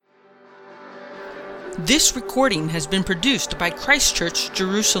This recording has been produced by Christ Church,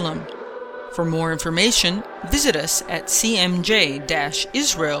 Jerusalem. For more information, visit us at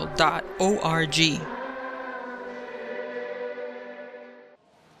cmj-israel.org.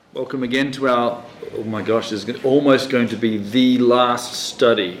 Welcome again to our, oh my gosh, this is almost going to be the last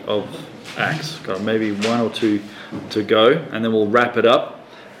study of Acts. Got maybe one or two to go, and then we'll wrap it up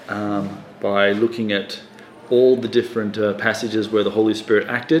by looking at all the different passages where the Holy Spirit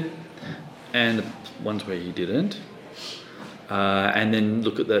acted, and ones where he didn't, and then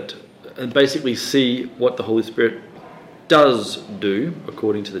look at that and basically see what the Holy Spirit does do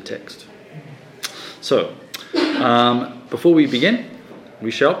according to the text. So, before we begin,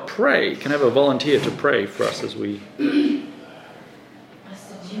 we shall pray. Can I have a volunteer to pray for us as we... I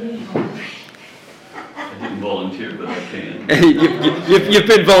didn't volunteer, but I can. You've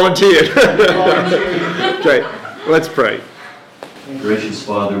been volunteered. Great. Let's pray. Gracious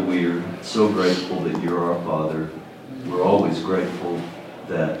Father, we are so grateful that you're our Father. We're always grateful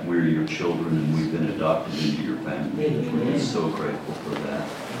that we're your children and we've been adopted into your family. We're just so grateful for that.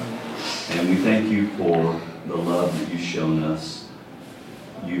 And we thank you for the love that you've shown us.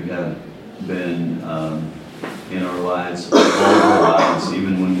 You have been in our lives, all our lives,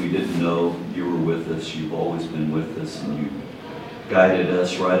 even when we didn't know you were with us. You've always been with us, and you guided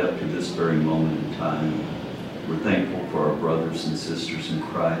us right up to this very moment in time. We're thankful for our brothers and sisters in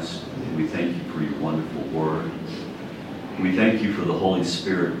Christ. We thank you for your wonderful word. We thank you for the Holy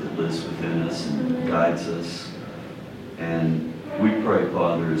Spirit that lives within us and guides us. And we pray,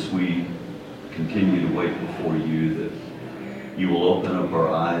 Father, as we continue to wait before you, that you will open up our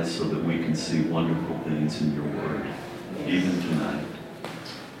eyes so that we can see wonderful things in your word, even tonight.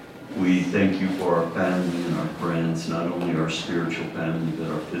 We thank you for our family and our friends, not only our spiritual family, but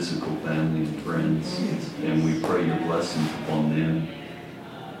our physical family and friends. And we pray your blessings upon them.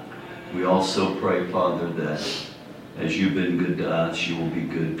 We also pray, Father, that as you've been good to us, you will be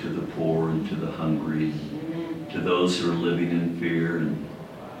good to the poor and to the hungry, to those who are living in fear and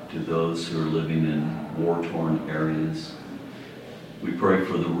to those who are living in war-torn areas. We pray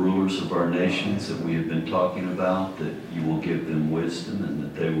for the rulers of our nations that we have been talking about, that you will give them wisdom and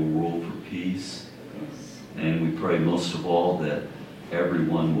that they will rule for peace. And we pray most of all that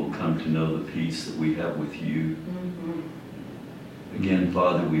everyone will come to know the peace that we have with you. Again,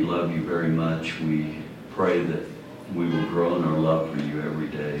 Father, we love you very much. We pray that we will grow in our love for you every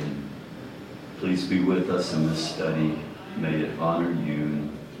day. And please be with us in this study. May it honor you,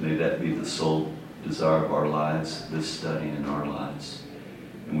 and may that be the sole desire of our lives, this study in our lives.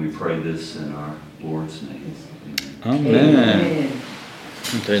 And we pray this in our Lord's name. Amen.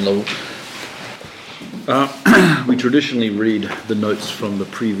 Okay, Lord. We traditionally read the notes from the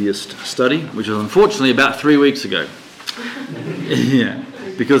previous study, which was unfortunately about 3 weeks ago. Yeah,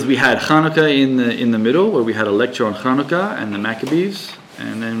 because we had Hanukkah in the middle, where we had a lecture on Hanukkah and the Maccabees,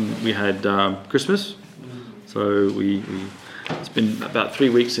 and then we had Christmas. So it's been about 3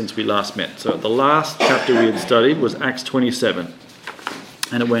 weeks since we last met. So the last chapter we had studied was Acts 27.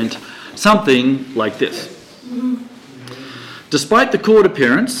 And it went something like this. Despite the court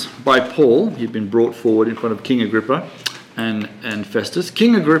appearance by Paul, he'd been brought forward in front of King Agrippa and Festus,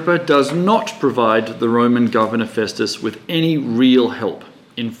 King Agrippa does not provide the Roman governor Festus with any real help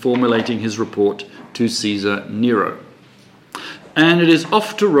in formulating his report to Caesar Nero. And it is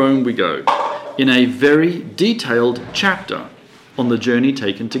off to Rome we go, in a very detailed chapter on the journey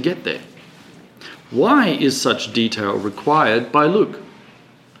taken to get there. Why is such detail required by Luke?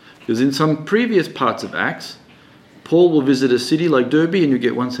 Because in some previous parts of Acts, Paul will visit a city like Derbe and you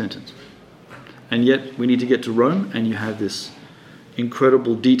get one sentence. And yet we need to get to Rome and you have this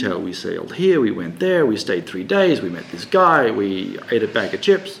incredible detail. We sailed here, we went there, we stayed 3 days, we met this guy, we ate a bag of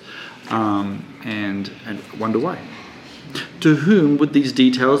chips, and wonder why. To whom would these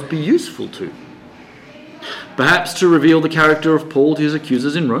details be useful to? Perhaps to reveal the character of Paul to his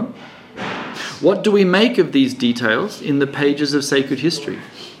accusers in Rome? What do we make of these details in the pages of sacred history?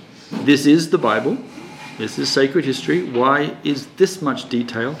 This is the Bible. This is sacred history. Why is this much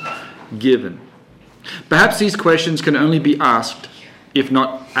detail given? Perhaps these questions can only be asked, if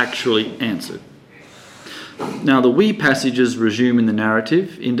not actually answered. Now, the we passages resume in the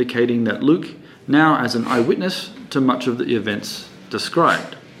narrative, indicating that Luke now as an eyewitness to much of the events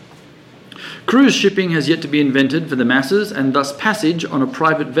described. Cruise shipping has yet to be invented for the masses, and thus passage on a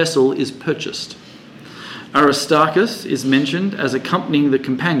private vessel is purchased. Aristarchus is mentioned as accompanying the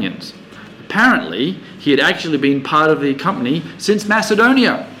companions. Apparently, he had actually been part of the company since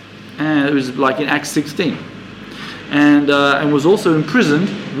Macedonia. And it was like in Acts 16. And was also imprisoned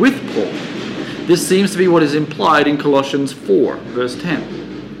with Paul. This seems to be what is implied in Colossians 4, verse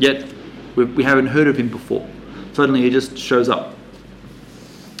 10. Yet, We haven't heard of him before. Suddenly he just shows up.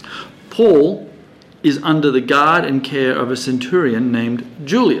 Paul is under the guard and care of a centurion named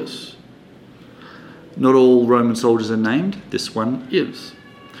Julius. Not all Roman soldiers are named. This one is.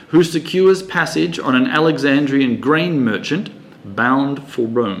 Who secures passage on an Alexandrian grain merchant bound for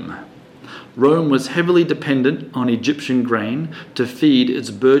Rome. Rome was heavily dependent on Egyptian grain to feed its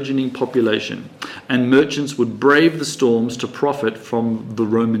burgeoning population, and merchants would brave the storms to profit from the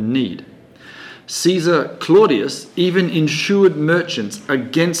Roman need. Caesar Claudius even insured merchants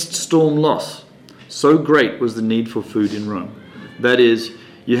against storm loss. So great was the need for food in Rome. That is,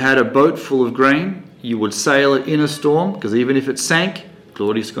 you had a boat full of grain, you would sail it in a storm, because even if it sank,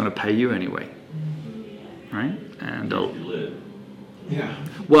 Claudius is going to pay you anyway. Right? And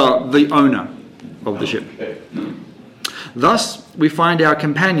well, the owner of the ship. Thus, we find our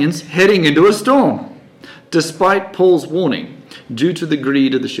companions heading into a storm, despite Paul's warning, due to the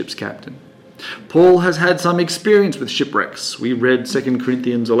greed of the ship's captain. Paul has had some experience with shipwrecks. We read 2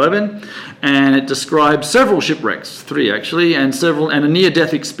 Corinthians 11, and it describes several shipwrecks, 3 actually, and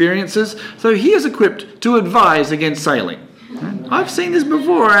near-death experiences. So he is equipped to advise against sailing. I've seen this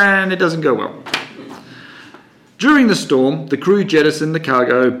before, and it doesn't go well. During the storm, the crew jettison the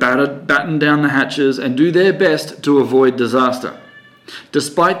cargo, batten down the hatches, and do their best to avoid disaster.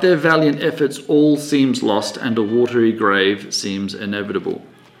 Despite their valiant efforts, all seems lost, and a watery grave seems inevitable.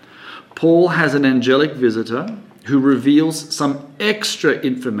 Paul has an angelic visitor who reveals some extra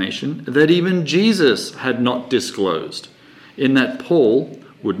information that even Jesus had not disclosed, in that Paul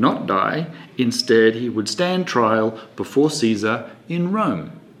would not die, instead he would stand trial before Caesar in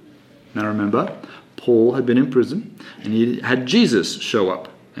Rome. Now remember, Paul had been in prison and he had Jesus show up,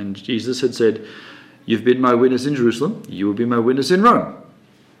 and Jesus had said, "You've been my witness in Jerusalem, you will be my witness in Rome."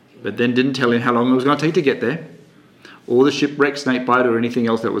 But then didn't tell him how long it was going to take to get there, or the shipwreck, snakebite, or anything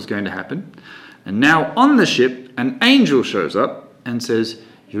else that was going to happen. And now on the ship, an angel shows up and says,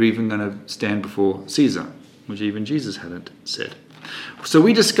 "You're even going to stand before Caesar," which even Jesus hadn't said. So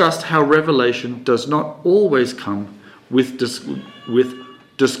we discussed how revelation does not always come with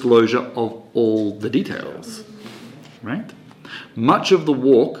disclosure of all the details, right? Much of the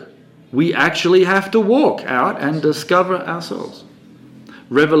walk we actually have to walk out and discover ourselves.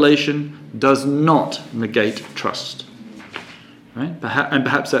 Revelation does not negate trust, right? And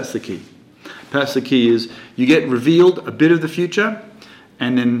perhaps that's the key. Perhaps the key is you get revealed a bit of the future,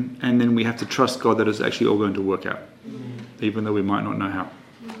 and then we have to trust God that it's actually all going to work out, even though we might not know how.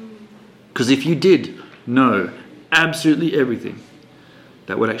 Because if you did know absolutely everything,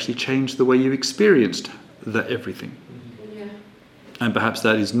 that would actually change the way you experienced the everything. Yeah. And perhaps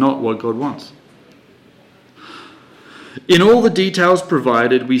that is not what God wants. In all the details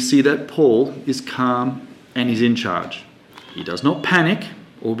provided, we see that Paul is calm and is in charge. He does not panic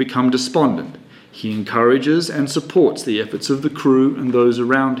or become despondent. He encourages and supports the efforts of the crew and those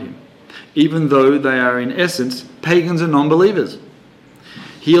around him, even though they are in essence pagans and non-believers.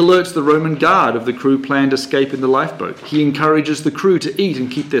 He alerts the Roman guard of the crew planned escape in the lifeboat. He encourages the crew to eat and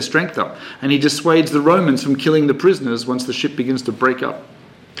keep their strength up, and he dissuades the Romans from killing the prisoners once the ship begins to break up.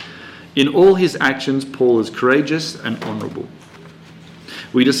 In all his actions, Paul is courageous and honourable.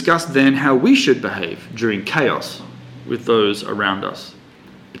 We discussed then how we should behave during chaos with those around us,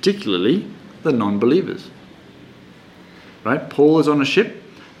 particularly the non-believers. Right? Paul is on a ship,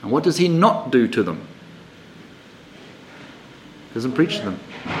 and what does he not do to them? Doesn't preach to them.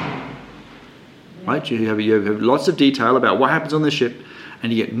 Right? You have lots of detail about what happens on the ship,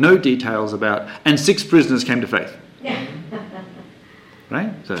 and you get no details about, and 6 prisoners came to faith.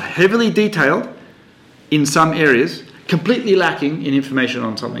 Right? So heavily detailed in some areas, completely lacking in information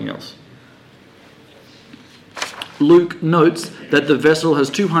on something else. Luke notes that the vessel has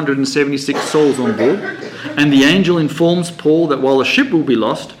 276 souls on board, and the angel informs Paul that while the ship will be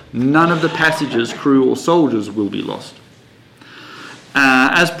lost, none of the passengers, crew, or soldiers will be lost.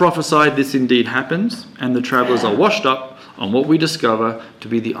 As prophesied, this indeed happens, and the travellers are washed up on what we discover to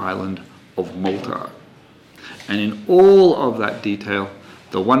be the island of Malta. And in all of that detail,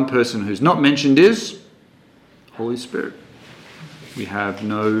 the one person who's not mentioned is Holy Spirit. We have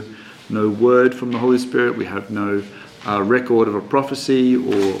no word from the Holy Spirit. We have no record of a prophecy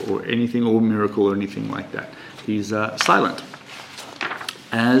or anything, or miracle or anything like that. He's silent,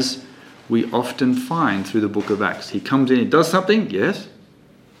 as we often find through the book of Acts. He comes in, he does something, yes,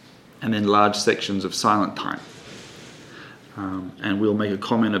 and then large sections of silent time. And we'll make a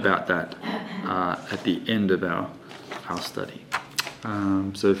comment about that at the end of our study.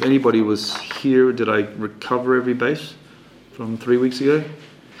 So if anybody was here, did I recover every base from 3 weeks ago?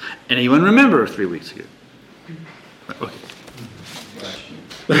 Anyone remember 3 weeks ago? Okay.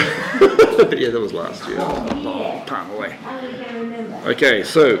 Yeah, that was last year. Yeah. Time away. I can't remember. Okay,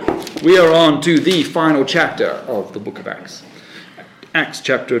 so we are on to the final chapter of the book of Acts. Acts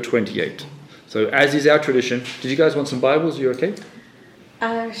chapter 28. So as is our tradition, did you guys want some Bibles? Are you okay?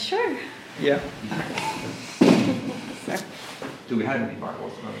 Sure. Yeah. Do we have any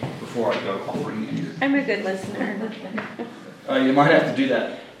Bibles before I go offering any? I'm a good listener. You might have to do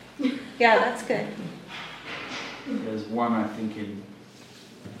that. Yeah, that's good. There's one, I think, in...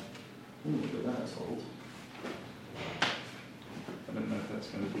 Ooh, look at that, it's old. I don't know if that's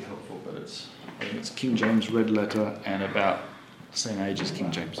going to be helpful, but I think it's King James red letter and about the same age as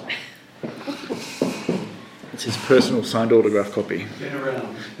King James. It's his personal signed autograph copy. Been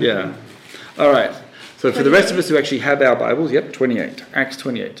around. Yeah. All right. So for the rest of us who actually have our Bibles, 28. Acts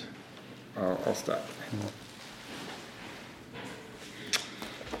 28. I'll start.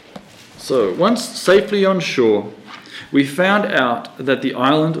 So once safely on shore, we found out that the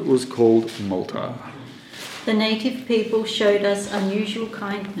island was called Malta. The native people showed us unusual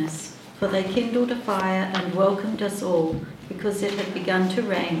kindness, for they kindled a fire and welcomed us all, because it had begun to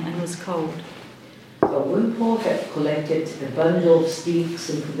rain and was cold. But when Paul had collected a bundle of sticks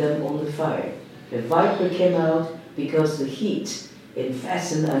and put them on the fire, a viper came out because of the heat and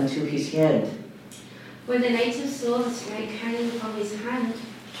fastened unto his hand. When the natives saw the snake hanging from his hand,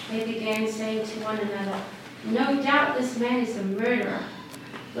 they began saying to one another, "No doubt this man is a murderer.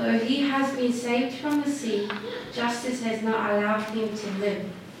 Though he has been saved from the sea, justice has not allowed him to live."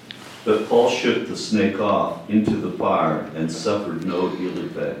 But Paul shook the snake off into the fire and suffered no ill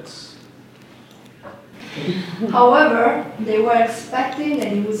effects. However, they were expecting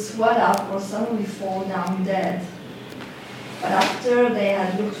that he would swell up or suddenly fall down dead. But after they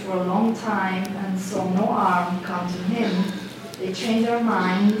had looked for a long time and saw no harm come to him, they changed their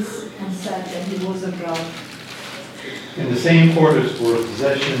minds and said that he was a god. In the same quarters were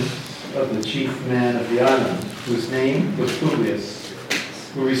possessions of the chief man of the island, whose name was Publius,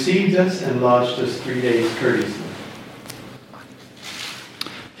 who received us and lodged us 3 days courteously.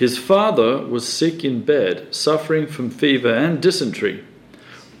 His father was sick in bed, suffering from fever and dysentery.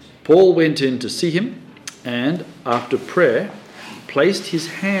 Paul went in to see him and, after prayer, placed his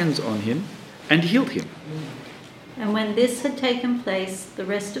hands on him and healed him. And when this had taken place, the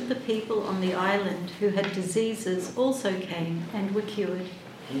rest of the people on the island who had diseases also came and were cured.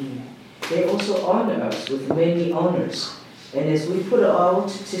 They also honor us with many honors, and as we put out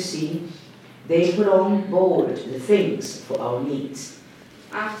to sea, they put on board the things for our needs.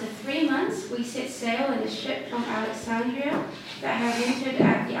 After 3 months, we set sail in a ship from Alexandria that had entered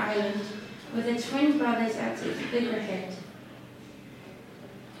at the island, with the twin brothers at its figurehead.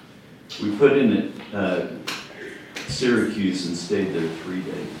 We put in at Syracuse and stayed there 3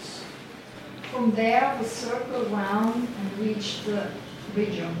 days. From there, we circled round and reached the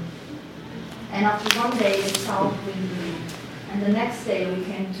region. And after 1 day, the south wind blew. And the next day, we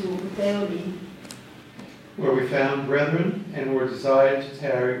came to Puteoli, Where we found brethren and were desired to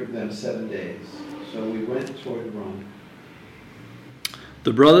tarry with them 7 days. So we went toward Rome.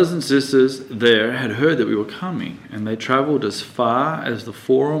 The brothers and sisters there had heard that we were coming, and they travelled as far as the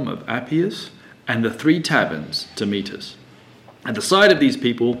Forum of Appius and the 3 Taverns to meet us. At the sight of these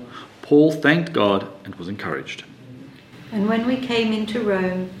people, Paul thanked God and was encouraged. And when we came into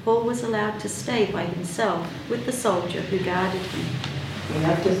Rome, Paul was allowed to stay by himself with the soldier who guarded him. And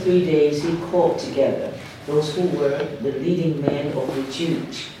after 3 days, he called together those who were the leading men of the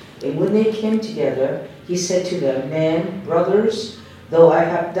Jews. And when they came together, he said to them, "Men, brothers, though I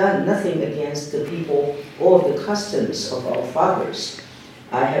have done nothing against the people or the customs of our fathers,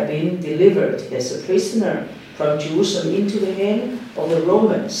 I have been delivered as a prisoner from Jerusalem into the hand of the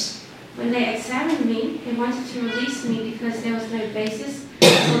Romans." When they examined me, they wanted to release me because there was no basis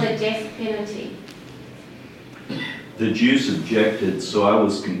for the death penalty. The Jews objected, so I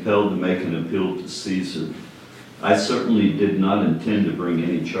was compelled to make an appeal to Caesar. I certainly did not intend to bring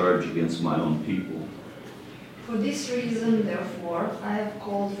any charge against my own people. For this reason, therefore, I have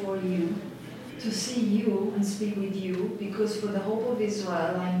called for you, to see you and speak with you, because for the hope of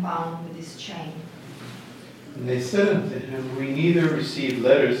Israel I am bound with this chain. And they said unto him, "We neither received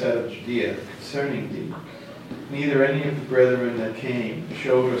letters out of Judea concerning thee, neither any of the brethren that came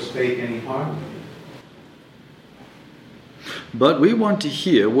showed or spake any harm of thee. But we want to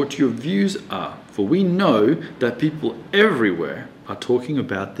hear what your views are, for we know that people everywhere are talking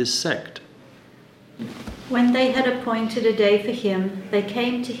about this sect." When they had appointed a day for him, they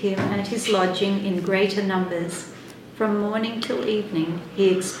came to him at his lodging in greater numbers. From morning till evening, he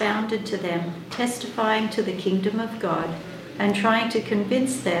expounded to them, testifying to the kingdom of God, and trying to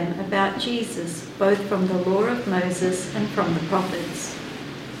convince them about Jesus, both from the law of Moses and from the prophets.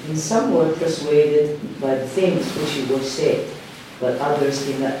 And some were persuaded by the things which were said, but others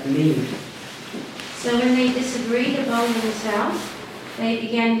did not believe. So when they disagreed among themselves, they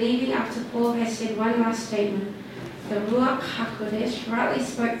began leaving after Paul had said one last statement. The Ruach HaKodesh rightly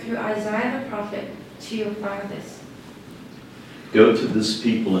spoke through Isaiah the prophet to your fathers. Go to this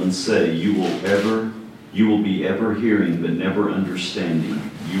people and say, you will be ever hearing but never understanding.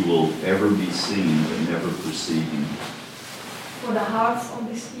 You will ever be seeing but never perceiving. For the hearts of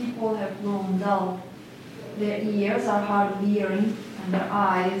these people have grown dull. Their ears are hard of hearing, and their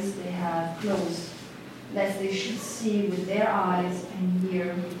eyes they have closed, lest they should see with their eyes and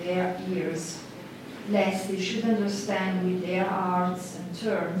hear with their ears, lest they should understand with their hearts and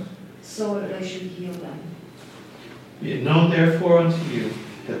turn, so that I should heal them. Be it known therefore unto you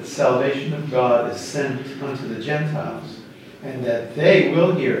that the salvation of God is sent unto the Gentiles, and that they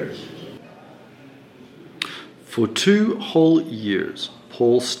will hear it. For 2 whole years,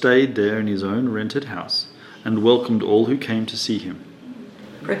 Paul stayed there in his own rented house and welcomed all who came to see him,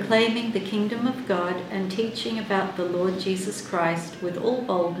 proclaiming the kingdom of God and teaching about the Lord Jesus Christ with all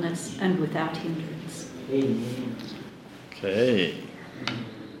boldness and without hindrance. Amen. Okay.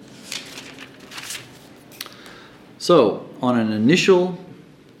 So, on an initial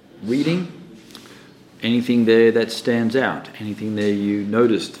reading, anything there that stands out? Anything there you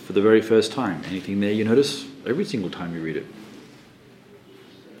noticed for the very first time? Anything there you notice every single time you read it?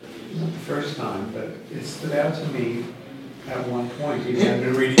 Not the first time, but it stood out to me at one point. Even I've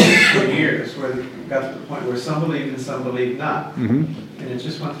been reading it for years, where it got to the point where some believed and some believed not. Mm-hmm. And it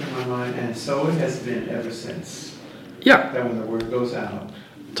just went through my mind, and so it has been ever since. Yeah. That when the word goes out,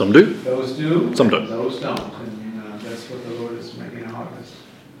 Some do. those do, Some don't. those don't. And that's what the Lord is making a harvest.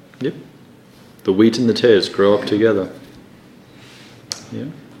 Yep. The wheat and the tares grow up together. Yeah.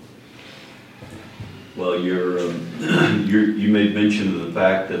 Well, you made mention of the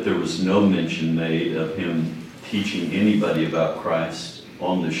fact that there was no mention made of him teaching anybody about Christ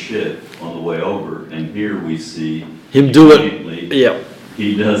on the ship on the way over, and here we see Him do it. immediately Yeah.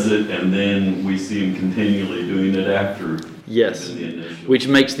 he does it, and then we see him continually doing it after. Yes. even the initial. Which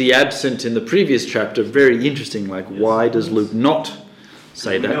makes the absent in the previous chapter very interesting. Like, Yes. why does Luke not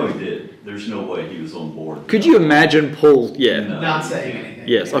say We know that? he did. There's no way he was on board. Could you imagine Paul? Yeah. No. Not saying anything.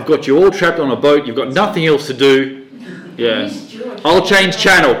 Yes, I've got you all trapped on a boat. You've got nothing else to do. Yeah. He's Jewish. I'll change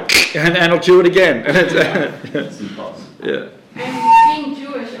channel and I'll do it again. It's impossible. Yeah. And being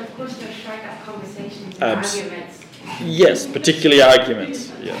Jewish, of course, they strike up conversations and arguments. Yes, particularly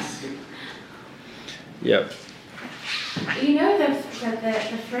arguments. Yes. Yep. You know the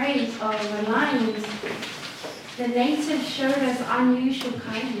phrase or the lines, the natives showed us unusual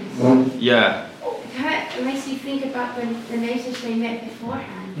kindness. Yeah. It makes you think about the natives they met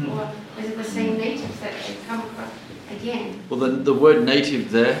beforehand, or is it the same natives that they come across again? Well, the word native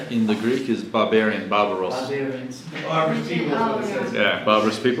there in the Greek is barbarian, barbaros. Barbarians. Barbarous people, Oh, what it says. Yeah,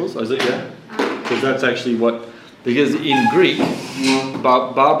 barbarous peoples. Is it? Yeah. Because that's actually what. Because in Greek,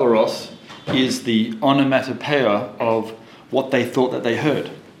 barbaros is the onomatopoeia of what they thought that they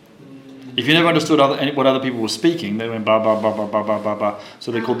heard. If you never understood what other people were speaking, they went ba ba ba ba ba ba ba ba.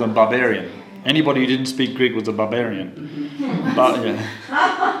 So they called them barbarian. Anybody who didn't speak Greek was a barbarian.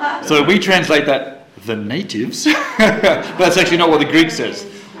 Yeah. So we translate that the natives, but that's actually not what the Greek says.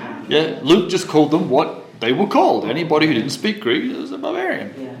 Yeah, Luke just called them what they were called. Anybody who didn't speak Greek was a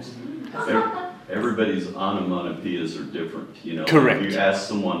barbarian. Yes. Everybody's onomatopoeias are different, you know. Correct. If you ask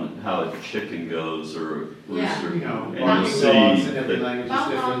someone how a chicken goes or a rooster, You know, and barking you dogs see in every that, language is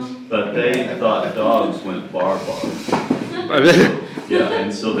different. but they thought dogs went bar-bar. Yeah,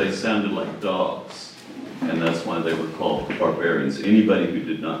 and so they sounded like dogs. And that's why they were called barbarians. Anybody who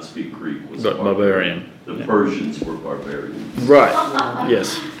did not speak Greek was a Barbarian. The Persians were barbarians. Right.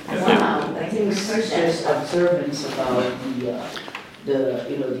 Yes. I think sister's observance about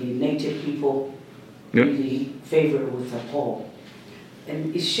the native people Yep. really favor with Paul,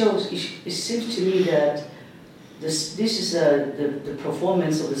 and it shows. It seems to me that this is the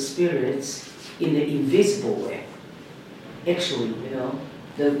performance of the spirits in the invisible way. Actually,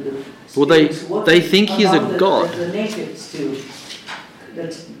 the Well, they spirits working think he's a among god. The natives too.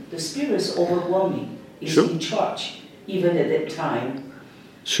 That the spirit is overwhelming. Is Sure. in charge, even at that time.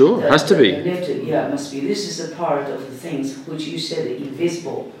 Sure, has to be. Yeah, must be. This is a part of the things which you said, the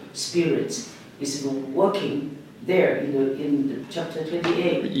invisible spirits is working there in the chapter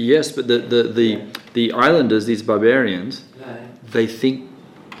 28. Yes, but the islanders, these barbarians, Right. they think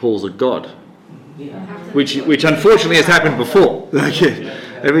Paul's a god, Yeah. which unfortunately has happened before. Like,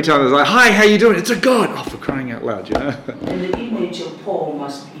 every time it's like, "Hi, how you doing?" It's a god. Oh, for crying out loud, you know. And the image of Paul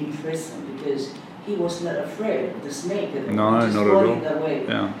must impress them because he was not afraid of the snake. That No, just not at rolling all. away.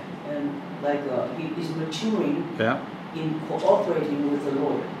 Yeah. And like he is maturing Yeah. in cooperating with the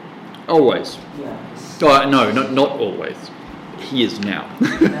Lord. Always. Yeah. No, not always. He is now.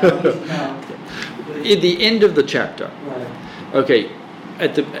 Now. At the end of the chapter. Right. Okay.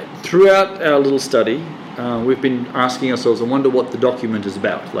 Throughout our little study, we've been asking ourselves, I wonder what the document is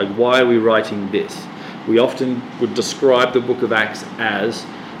about. Like, why are we writing this? We often would describe the book of Acts as,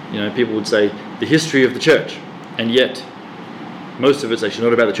 people would say, the history of the church. And yet, most of it's actually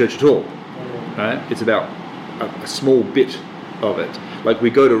not about the church at all. Right? It's about a small bit of it. Like we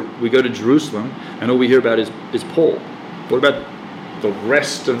go to Jerusalem, and all we hear about is Paul. What about the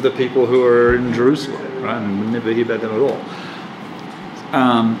rest of the people who are in Jerusalem? Right? And we never hear about them at all.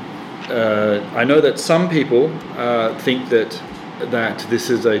 I know that some people think that this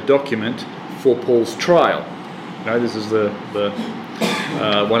is a document for Paul's trial. Right? This is the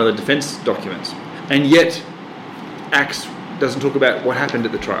one of the defense documents, and yet Acts doesn't talk about what happened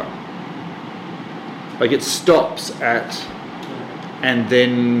at the trial. Like it stops at, and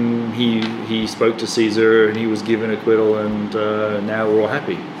then he spoke to Caesar and he was given acquittal, and now we're all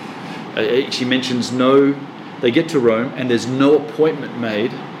happy. She mentions they get to Rome and there's no appointment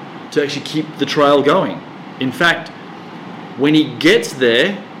made to actually keep the trial going. In fact, when he gets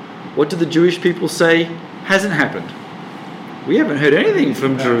there, what do the Jewish people say hasn't happened? We haven't heard anything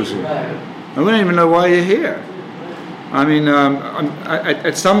from Jerusalem. And we don't even know why you're here. I mean,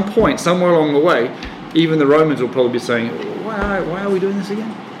 at some point, somewhere along the way, even the Romans will probably be saying, why are we doing this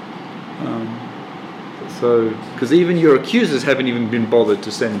again? Because even your accusers haven't even been bothered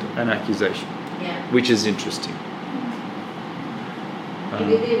to send an accusation, which is interesting.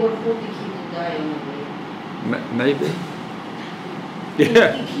 Maybe they were hoping he would die on the way. Maybe.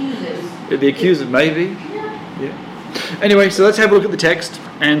 Yeah. The accusers. The accusers, maybe. Yeah. Anyway, so let's have a look at the text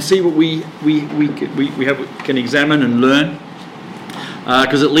and see what we can examine and learn.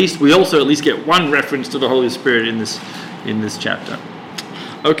 Because we also at least get one reference to the Holy Spirit in this chapter.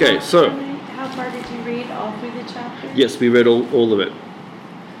 Okay, so How far did you read? All through the chapter? yes, we read all of it.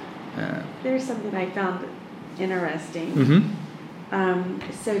 There's something I found interesting.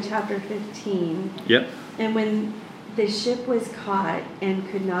 Mm-hmm. So chapter 15. Yep. And when the ship was caught and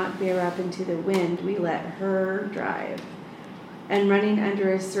could not bear up into the wind, we let her drive. And running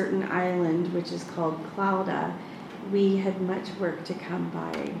under a certain island, which is called Clauda, we had much work to come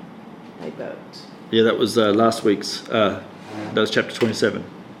by boat. Yeah, that was last week's. That was chapter 27.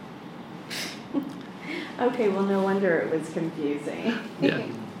 Okay, well, no wonder it was confusing. Yeah.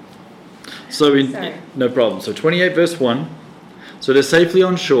 So Sorry. no problem. So 28 verse 1. So they're safely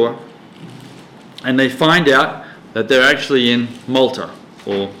on shore, and they find out that they're actually in Malta,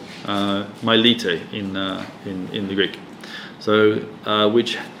 or Milete in the Greek. So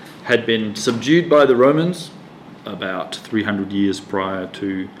which had been subdued by the Romans about 300 years prior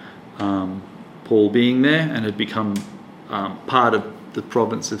to Paul being there, and had become part of the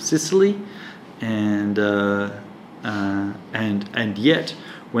province of Sicily, and yet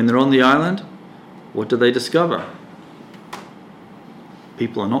when they're on the island, what do they discover?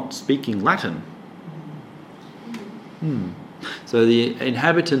 People are not speaking Latin. So the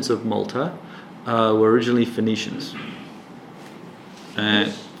inhabitants of Malta were originally Phoenicians.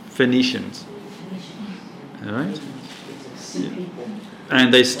 Phoenicians. All right?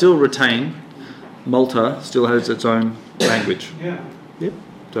 And they still retain, Malta still has its own language. Yeah. Yep.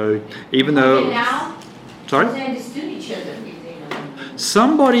 So even though... Now, Sorry? they understood each other.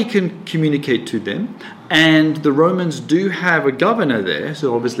 Somebody can communicate to them, and the Romans do have a governor there,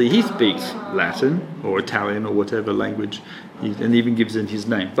 so obviously he speaks Latin or Italian or whatever language, and even gives in his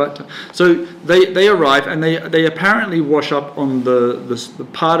name. But so they arrive, and they apparently wash up on the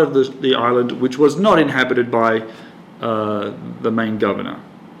part of the island which was not inhabited by the main governor.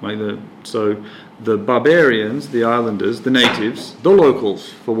 So the barbarians, the islanders, the natives, the locals,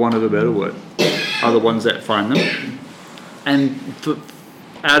 for want of a better word, are the ones that find them. And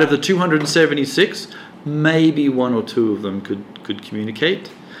out of the 276, maybe one or two of them could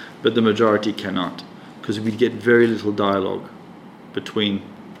communicate, but the majority cannot, because we get very little dialogue between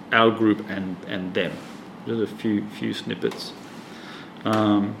our group and them. Just a few snippets.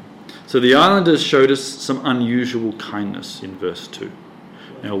 So the islanders showed us some unusual kindness in verse 2.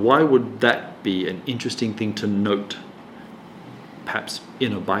 Now, why would that be an interesting thing to note, perhaps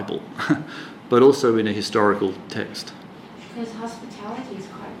in a Bible, but also in a historical text? Because hospitality is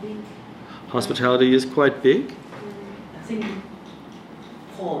quite big. Hospitality is quite big? I think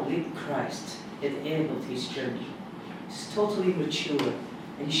Paul lived Christ at the end of his journey. He's totally mature,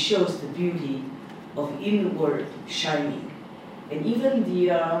 and he shows the beauty of inward shining. And even the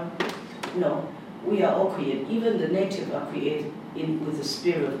we are all created, even the native are created with the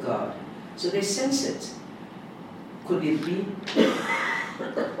Spirit of God. So they sense it. Could it be?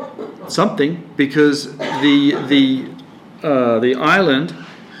 Something, because the island,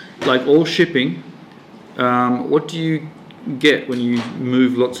 like all shipping, what do you get when you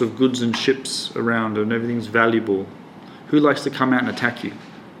move lots of goods and ships around and everything's valuable? Who likes to come out and attack you?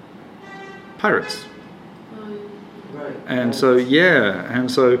 Pirates. Right. And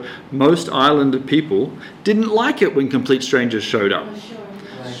so most island people didn't like it when complete strangers showed up.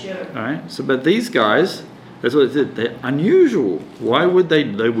 Sure. Right? So, but these guys, that's what it did. They're unusual. Why would they?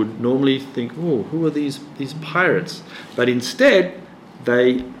 They would normally think, oh, who are these pirates? But instead,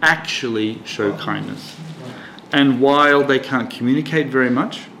 they actually show kindness. And while they can't communicate very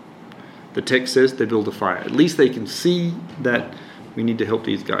much, the text says they build a fire. At least they can see that we need to help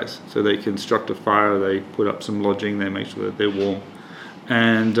these guys. So they construct a fire, they put up some lodging, they make sure that they're warm.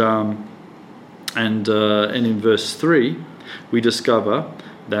 And in verse 3, we discover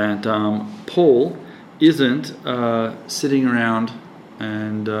that Paul isn't sitting around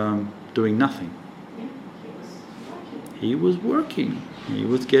and doing nothing. He was working. He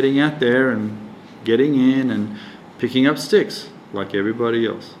was getting out there and getting in and picking up sticks like everybody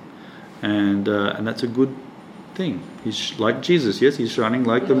else. And that's a good thing. He's like Jesus, yes, he's shining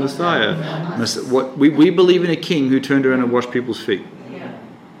like the Messiah. What we believe in a king who turned around and washed people's feet.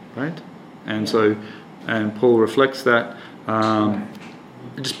 Right? And so, and Paul reflects that.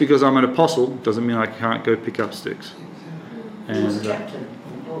 Just because I'm an apostle doesn't mean I can't go pick up sticks. He was captain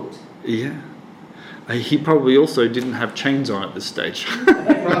on the boat. Yeah. He probably also didn't have chains on at this stage.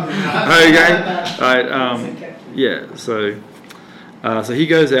 Okay. Right. Yeah. So he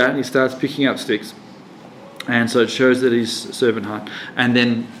goes out and he starts picking up sticks, and so it shows that he's servant heart. And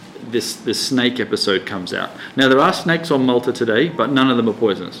then this snake episode comes out. Now there are snakes on Malta today, but none of them are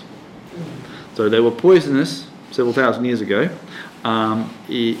poisonous. So they were poisonous several thousand years ago.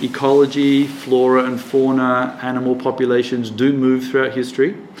 Ecology, flora and fauna, animal populations do move throughout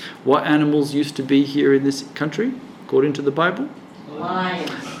history. What animals used to be here in this country, according to the Bible?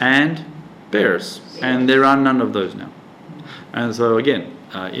 Lions. And bears. And there are none of those now. And so again,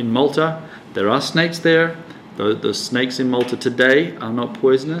 in Malta, there are snakes there. The snakes in Malta today are not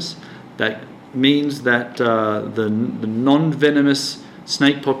poisonous. That means that the non-venomous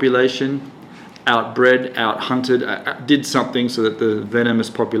snake population outbred, out-hunted, did something so that the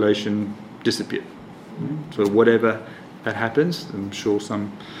venomous population disappeared. So whatever that happens, I'm sure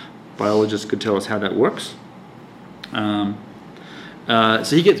some biologists could tell us how that works. So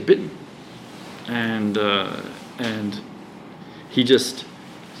he gets bitten, and it just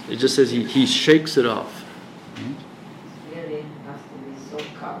says he shakes it off. Really have to be so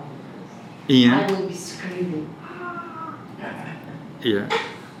calm. Yeah. I will be screaming. Yeah.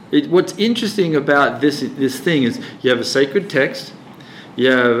 What's interesting about this thing is you have a sacred text, you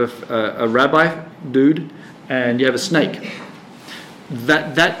have a rabbi dude, and you have a snake.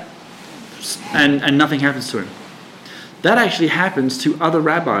 And nothing happens to him. That actually happens to other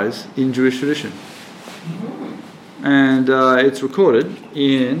rabbis in Jewish tradition. And it's recorded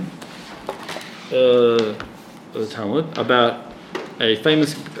in the Talmud about a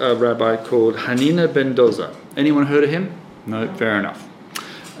famous rabbi called Hanina ben Doza. Anyone heard of him? No, fair enough.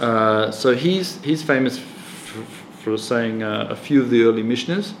 So he's famous for saying a few of the early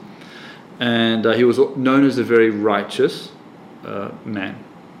Mishnahs, and he was known as a very righteous man.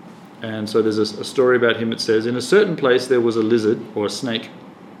 And so there's a story about him. It says, in a certain place there was a lizard or a snake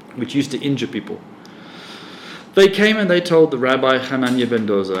which used to injure people. They came and they told the rabbi Hanania ben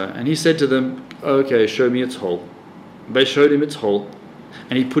Doza, and he said to them, okay, show me its hole. They showed him its hole,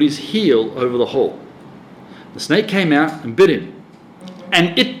 and he put his heel over the hole. The snake came out and bit him,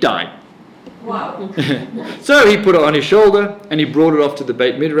 and it died. Wow. So he put it on his shoulder, and he brought it off to the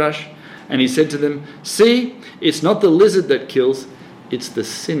Beit Midrash, and he said to them, see, it's not the lizard that kills, it's the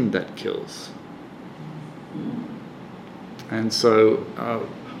sin that kills. And so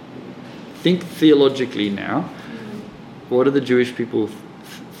think theologically now. What are the Jewish people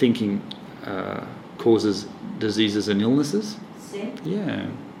thinking causes diseases and illnesses? Sin. Yeah.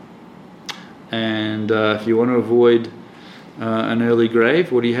 And if you want to avoid an early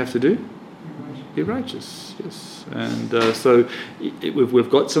grave, what do you have to do? Be righteous. Yes. And so we've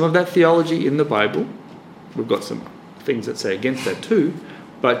got some of that theology in the Bible. We've got some things that say against that too.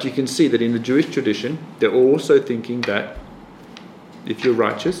 But you can see that in the Jewish tradition, they're also thinking that if you're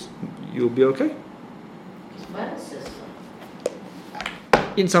righteous, you'll be okay.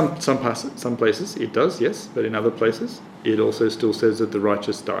 In some places it does, yes, but in other places it also still says that the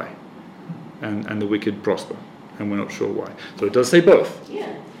righteous die and the wicked prosper, and we're not sure why. So it does say both.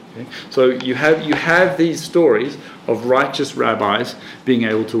 Yeah. Okay? So you have these stories of righteous rabbis being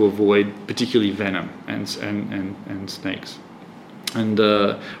able to avoid particularly venom and snakes. And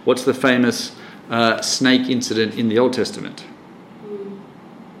what's the famous snake incident in the Old Testament?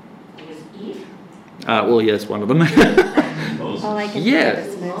 It was Eve. Well, yes, one of them. All I can Yeah, think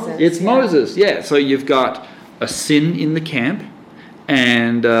of is Moses. it's Moses. Yeah, so you've got a sin in the camp,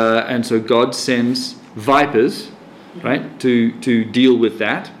 and so God sends vipers, right, to deal with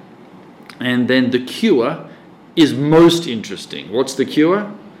that, and then the cure is most interesting. What's the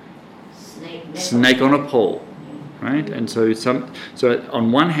cure? Snake on a pole, right? And so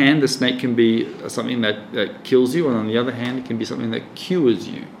on one hand, the snake can be something that kills you, and on the other hand, it can be something that cures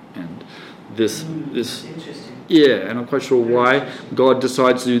you. And this Interesting. yeah, and I'm quite sure why God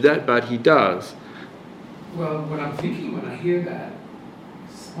decides to do that, but He does. Well, what I'm thinking when I hear that,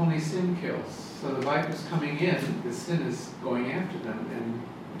 only sin kills. So the viper's coming in, the sin is going after them, and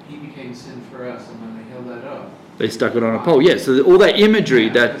He became sin for us, and when they held that up. They stuck it on a pole. Yeah, so all that imagery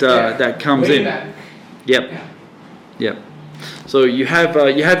that comes Way in. back. Yep. Yeah. Yep. So you have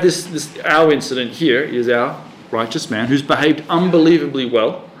this our incident here is our righteous man who's behaved unbelievably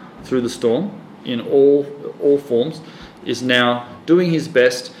well through the storm in all forms, is now doing his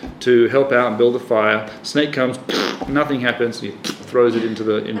best to help out and build a fire. Snake comes, nothing happens. He throws it into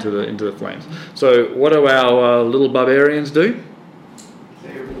the flames. So what do our little barbarians do?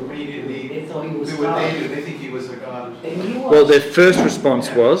 They immediately They thought he was do what God. they do. They think He was a god. And he was. Well, their first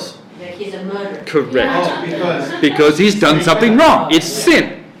response was Like he's a murderer. correct. Oh, Because he's done something wrong. It's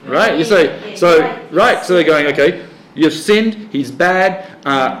sin, right? You say, so they're going, okay, you've sinned, he's bad,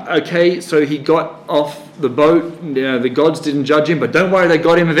 okay, so he got off the boat, the gods didn't judge him, but don't worry, they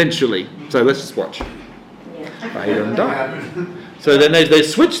got him eventually. So let's just watch. Right, he doesn't die. So then they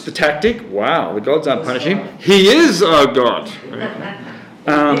switch the tactic. Wow, the gods aren't punishing him. He is our God.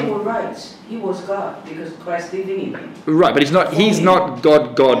 They were right. He was God because Christ living in him. Right, but he's not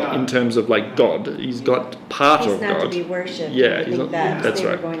God in terms of like God. He's got part He's of not God. to be worshipped. Yeah, I he's think not- that's they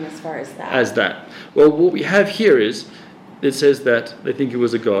right. were going as far as that. As that. Well, what we have here is, it says that they think it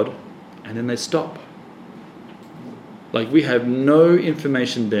was a god, and then they stop. Like, we have no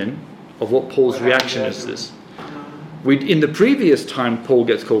information then of what Paul's reaction is to this. In the previous time Paul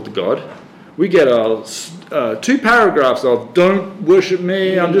gets called to God, we get 2 paragraphs of, don't worship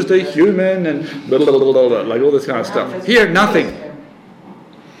me, I'm just a human, and blah, blah, blah, blah, blah, like all this kind of stuff. Here, nothing.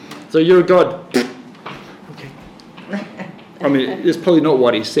 So you're a god. Okay. I mean, it's probably not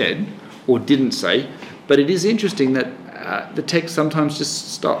what he said, or didn't say, but it is interesting that the text sometimes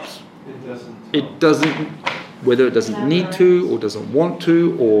just stops. It doesn't. It doesn't, whether it doesn't need to, or doesn't want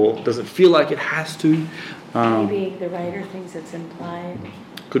to, or doesn't feel like it has to. Maybe the writer thinks it's implied.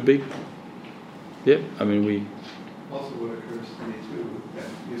 Could be. Yep, I mean, Also, what occurs to me too, that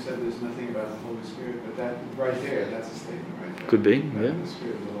you said there's nothing about the Holy Spirit, but that right there, that's a statement right there. Could be, That yeah. The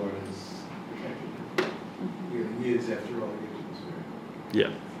Spirit of the Lord has protected him. He is, after all, the gift of the Spirit.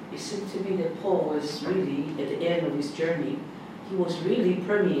 Yeah. It seemed to me that Paul was really, at the end of his journey, he was really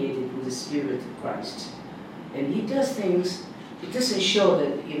permeated with the Spirit of Christ. And he does things, it doesn't show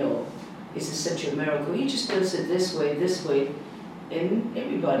that, it's such a miracle. He just does it this way, and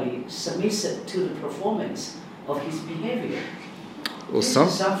everybody submits it to the performance of his behavior. Well, This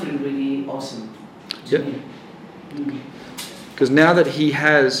is something really awesome to Yep. me. Because now that he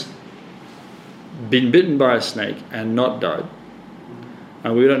has been bitten by a snake and not died,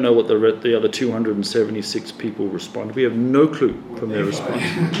 and we don't know what the other 276 people responded. We have no clue from their response.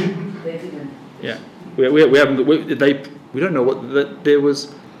 They didn't. Yeah, we haven't. We don't know what that there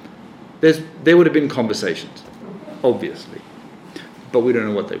was. There would have been conversations, obviously, but we don't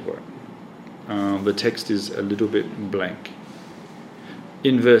know what they were. The text is a little bit blank.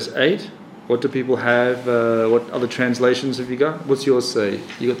 In verse 8, what do people have? What other translations have you got? What's yours say?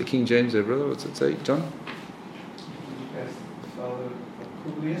 You got the King James there, brother. What's it say, John? As Father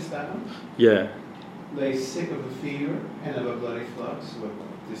Publius, that one, Yeah, lay sick of a fever and of a bloody flux, with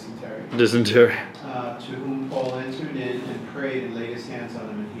dysentery, dysentery. to whom Paul entered in and prayed and laid his hands on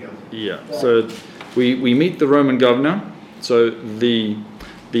him and healed him. Yeah. So we meet the Roman governor. So the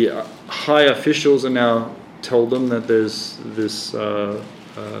high officials are now told them that there's this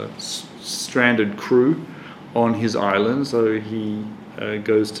stranded crew on his island. So he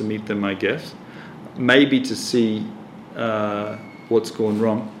goes to meet them, I guess, maybe to see what's gone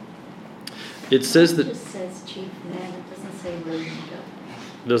wrong. It says that. It just says chief man. It doesn't say Roman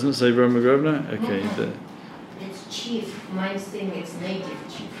governor. Doesn't it say Roman governor? Okay. It's chief. Mine's saying it's native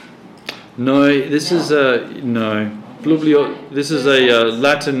chief. No, this is no. Publio, this is a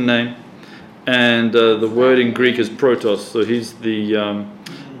Latin name, and the word in Greek is protos. So he's the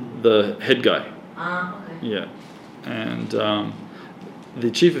the head guy. Okay. Yeah. And the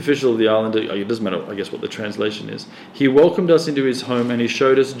chief official of the island, it doesn't matter, I guess, what the translation is. He welcomed us into his home and he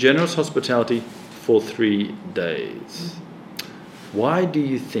showed us generous hospitality for 3 days. Why do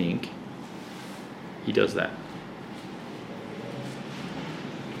you think he does that?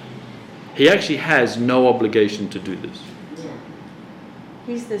 He actually has no obligation to do this. Yeah.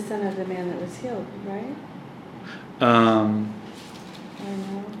 He's the son of the man that was healed, right? Or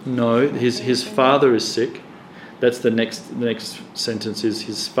no? No, his father is sick. That's the next sentence is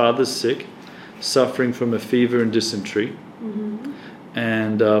his father's sick, suffering from a fever and dysentery. Mm-hmm.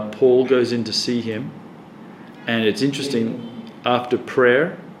 And Paul goes in to see him. And it's interesting, after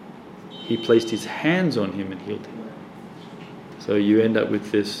prayer, he placed his hands on him and healed him. So you end up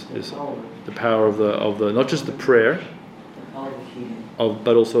with this the power of the not just the prayer,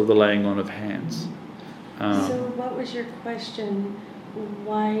 but also the laying on of hands. So what was your question?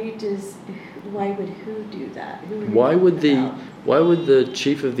 Why would who do that? Why would the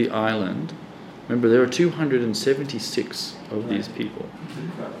chief of the island? Remember, there are 276 of these people.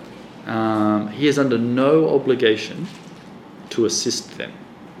 He is under no obligation to assist them.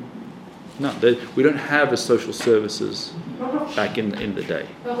 No, we don't have a social services back in the day.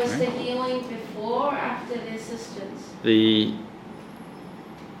 But was right? the healing before or after the assistance?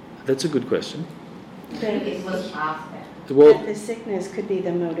 That's a good question. It was after. Well, But the sickness could be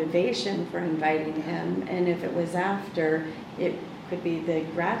the motivation for inviting him, and if it was after, it could be the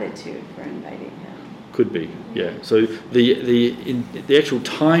gratitude for inviting him. could be, yeah. So the actual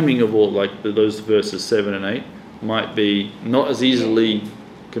timing of all those verses 7 and 8 might be not as easily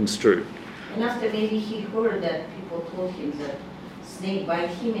construed. And after maybe he heard that people told him that snake bite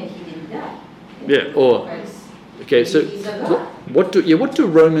him and he didn't die. Yeah, or okay. So He's a god.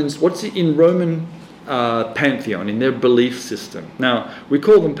 what's in Roman pantheon, in their belief system? Now we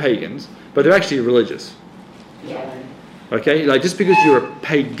call them pagans, but they're actually religious. Yeah. Okay, like just because you're a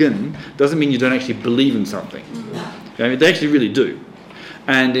pagan doesn't mean you don't actually believe in something. Okay? I mean, they actually really do.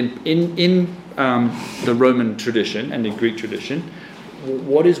 And in the Roman tradition and in Greek tradition,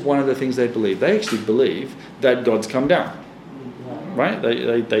 what is one of the things they believe? They actually believe that God's come down. Right?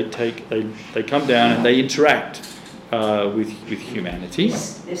 They come down and they interact with humanity.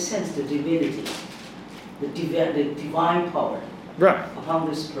 They sense the divinity, the divine power Right. upon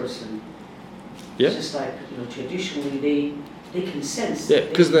this person. Yeah. It's just like, traditionally they can sense. Yeah,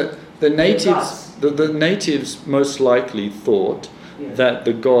 because the natives gods. the natives most likely thought that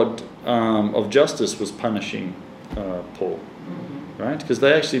the god of justice was punishing Paul, right? Because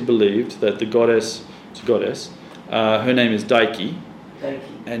they actually believed that the goddess, her name is Dike,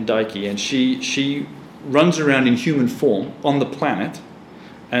 and she runs around in human form on the planet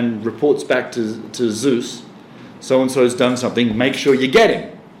and reports back to Zeus, so and so's done something, make sure you get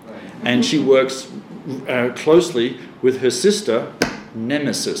him. And she works closely with her sister,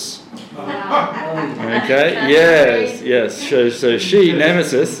 Nemesis. Okay? Yes. So she,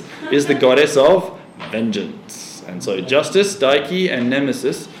 Nemesis, is the goddess of vengeance. And so Justice, Dike, and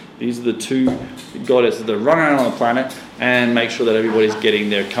Nemesis, these are the two goddesses that run around on the planet and make sure that everybody's getting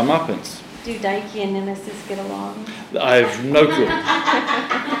their comeuppance. Do Dike and Nemesis get along? I have no clue.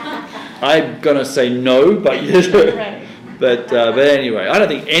 I'm going to say no, but Right. But anyway, I don't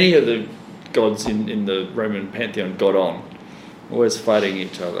think any of the gods in the Roman pantheon got on. Always fighting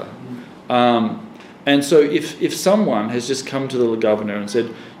each other. And so if someone has just come to the governor and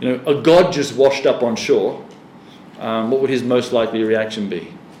said, a god just washed up on shore, what would his most likely reaction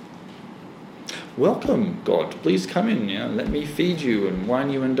be? Welcome, God. Please come in. Let me feed you and wine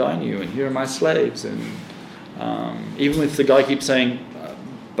you and dine you, and here are my slaves. And even if the guy keeps saying,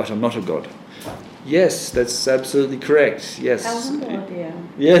 but I'm not a god. Yes, that's absolutely correct. Yes. How humble of you.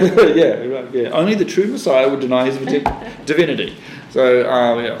 Yeah. Only the true Messiah would deny his divinity. So,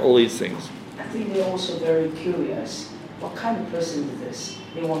 all these things. I think they're also very curious. What kind of person is this?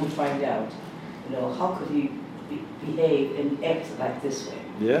 They want to find out. How could he behave and act like this way?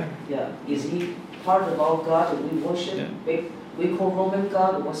 Yeah. Yeah. Is he part of our God that we worship? Yeah. We call Roman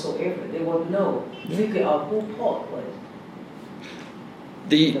God or whatsoever. They want to know. Figure out who Paul was.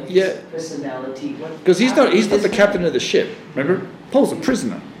 His personality. Because he's not the captain of the ship. Remember, Paul's a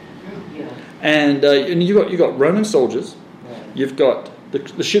prisoner. Yeah. And you got Roman soldiers. You've got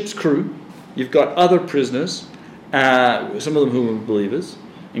the ship's crew. You've got other prisoners. Some of them who are believers,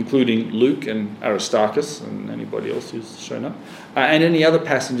 including Luke and Aristarchus and anybody else who's shown up, and any other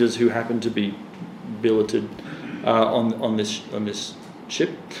passengers who happen to be billeted on this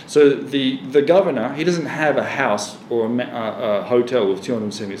ship. So the governor, he doesn't have a house or a hotel with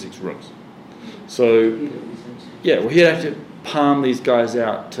 276 rooms. So he'd have to palm these guys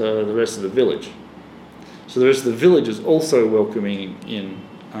out to the rest of the village. So the rest of the village is also welcoming in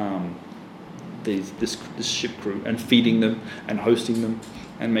this ship crew and feeding them and hosting them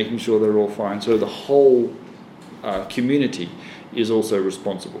and making sure they're all fine. So the whole community is also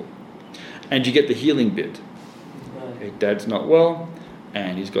responsible. And you get the healing bit. Okay, Dad's not well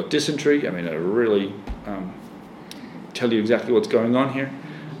and he's got dysentery. I mean, I really tell you exactly what's going on here.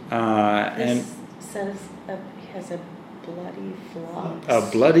 This says he has a bloody flux.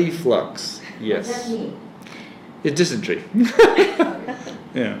 A bloody flux, yes. What does that mean? It's dysentery.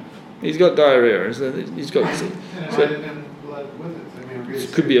 Yeah. He's got diarrhea. He's got. And it might have been blood with it. I mean, really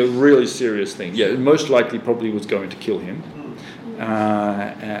It could be a really serious thing. Yeah, most likely probably was going to kill him.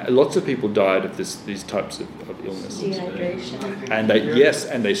 Lots of people died of these types of illnesses. Dehydration.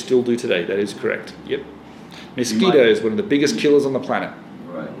 And they still do today. That is correct. Yep. Mosquito is one of the biggest killers on the planet.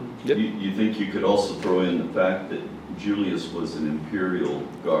 Right. Yep. You think you could also throw in the fact that Julius was an imperial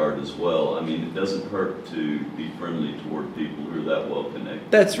guard as well. I mean, it doesn't hurt to be friendly toward people who are that well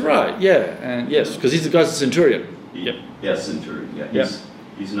connected. That's right. Yeah, and yes, because he's the guy's a centurion. Yep. Yeah, centurion. Yeah,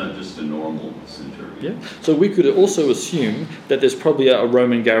 he's not just a normal centurion. Yeah. So we could also assume that there's probably a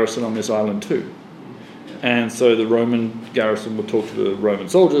Roman garrison on this island too. Yeah. And so the Roman garrison would talk to the Roman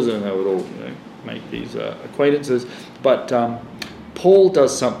soldiers and they would all make these acquaintances. But Paul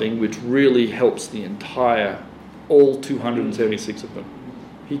does something which really helps the all 276 of them.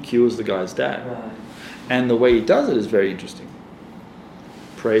 He cures the guy's dad. Right. And the way he does it is very interesting.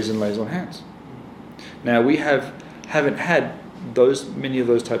 Prays and lays on hands. Now we haven't had many of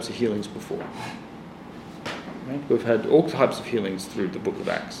those types of healings before. Right? We've had all types of healings through the book of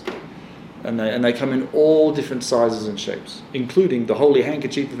Acts. And they come in all different sizes and shapes, including the holy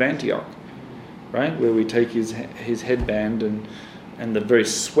handkerchief of Antioch, right? Where we take his headband and the very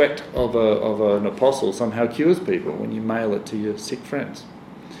sweat of an apostle somehow cures people when you mail it to your sick friends.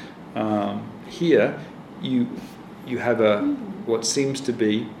 Here, you have what seems to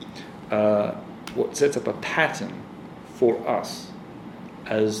be what sets up a pattern for us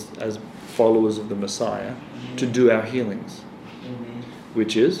as followers of the Messiah to do our healings,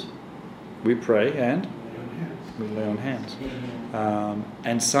 which is we pray and we lay on hands.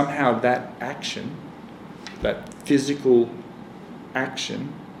 And somehow that action, that physical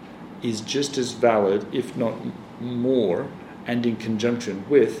action, is just as valid, if not more, and in conjunction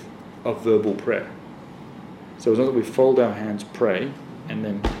with a verbal prayer. So it's not that we fold our hands, pray, and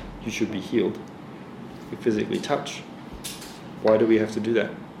then you should be healed. We physically touch. Why do we have to do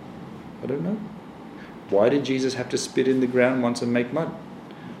that? I don't know. Why did Jesus have to spit in the ground once and make mud?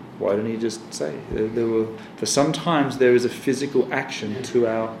 Why didn't he just say? For sometimes there is a physical action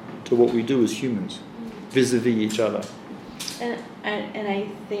to what we do as humans, vis-a-vis each other. And I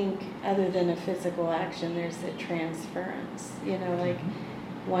think other than a physical action, there's a transference. Like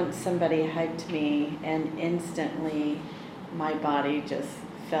once somebody hugged me and instantly my body just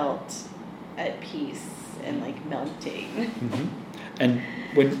felt at peace and like melting. Mm-hmm. And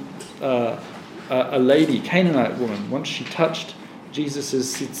when a lady, Canaanite woman, once she touched Jesus'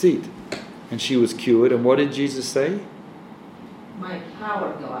 tzitzit and she was cured, and what did Jesus say? My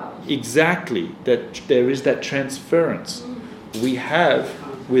power go out. Exactly, that there is that transference. We have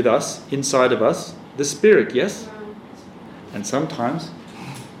with us, inside of us, the Spirit, yes? And sometimes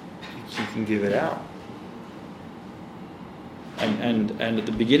you can give it out. And at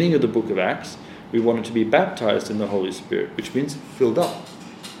the beginning of the book of Acts, we wanted to be baptized in the Holy Spirit, which means filled up,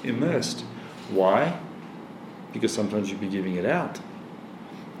 immersed. Why? Because sometimes you'll be giving it out.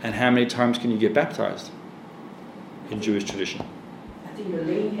 And how many times can you get baptized in Jewish tradition? I think the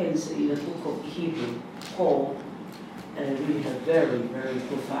laying hands in the book of Hebrew, Paul really have very, very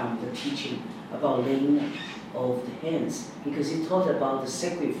profound teaching about laying of the hands, because he taught about the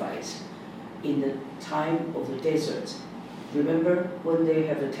sacrifice in the time of the desert. Remember when they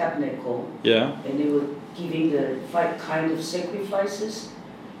have the tabernacle? Yeah. And they were giving the 5 kinds of sacrifices,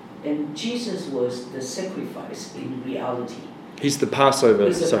 and Jesus was the sacrifice in reality. He's the Passover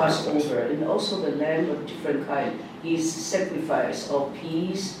He's the sacrifice. Passover, and also the lamb of different kind. He's sacrifice of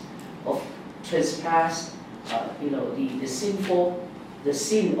peace, of trespass, the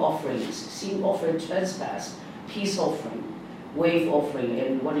sin offering, trespass, peace offering, wave offering,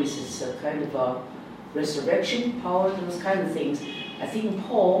 and what is this kind of a resurrection power, those kind of things. I think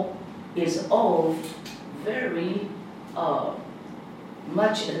Paul is all very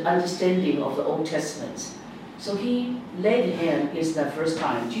much an understanding of the Old Testament. So he laid hand is the first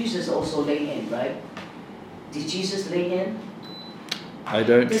time. Jesus also laid hand, right? Did Jesus lay hand? I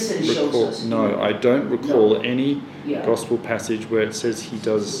don't recall. Us, no, I don't recall any gospel passage where it says he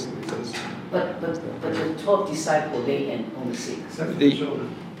does. But the 12 disciples, lay hand on the sick. Except for The- the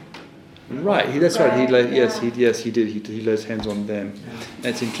children. Right, that's right. He Right, he did. He lays hands on them.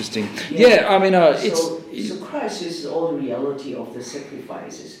 That's interesting. Yeah. Yeah, I mean, So Christ is all the reality of the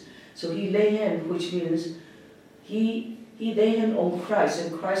sacrifices. So he lay hand, which means he lay hand on Christ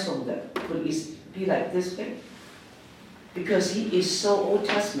and Christ on them. Could it be like this way? Because he is so Old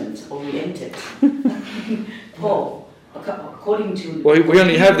Testament oriented. Paul, according to well, we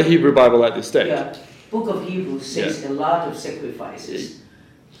only have the Hebrew Bible at this stage. yeah, Book of Hebrews says a lot of sacrifices.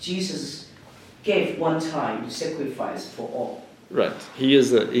 Jesus gave one time sacrifice for all. Right. He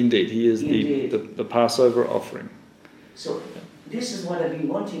is the Passover offering. So this is what I've been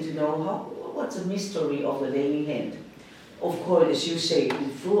wanting to know. What's the mystery of the laying hand? Of course, as you say, we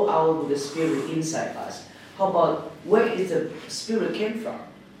flow out with the Spirit inside us. How about where is the Spirit came from?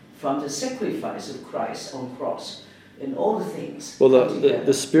 From the sacrifice of Christ on cross and all the things. Well, come the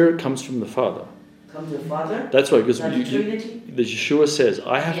together. Spirit comes from the Father. Come to the Father. That's right, because Not the Trinity. the Yeshua says,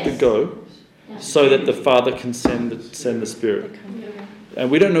 "I have to Yes. go so that the Father can send the Spirit." And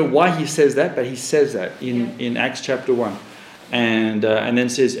we don't know why he says that, but he says that in Acts chapter 1. And then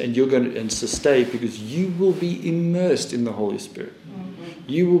says, and you're going to stay because you will be immersed in the Holy Spirit.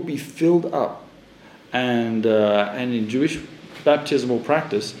 You will be filled up. And in Jewish baptismal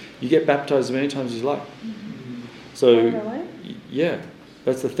practice, you get baptized as many times as you like. So, yeah,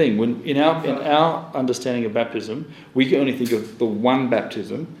 that's the thing. When in our understanding of baptism, we can only think of the one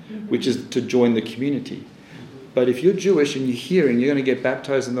baptism, which is to join the community. But if you're Jewish and you're hearing you're going to get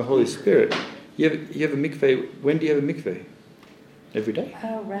baptized in the Holy Spirit, you have a mikveh. When do you have a mikveh? Every day.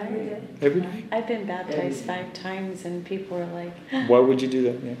 Oh, right. Every day. I've been baptized 5 times, and people are like, Why would you do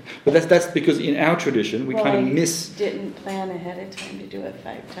that? Yeah. But that's because in our tradition we kind of miss. Didn't plan ahead of time to do it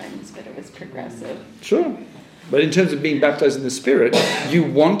 5 times, but it was progressive. Sure. But in terms of being baptized in the Spirit, you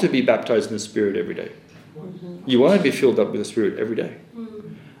want to be baptized in the Spirit every day. You want to be filled up with the Spirit every day.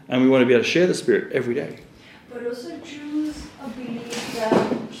 And we want to be able to share the Spirit every day. But also Jews believe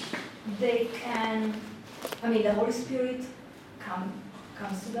that they can, the Holy Spirit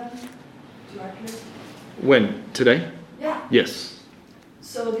comes to them directly. When? Today? Yeah. Yes.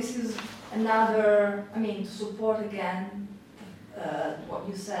 So this is another, to support again what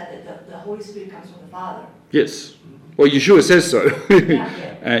you said, that the Holy Spirit comes from the Father. Yes. Well, Yeshua says so.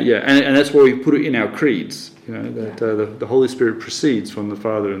 Yeah. And that's why we put it in our creeds. You know that the Holy Spirit proceeds from the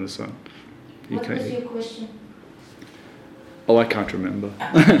Father and the Son. What was your question? Oh, I can't remember.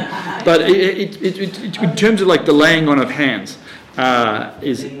 But in terms of like the laying on of hands,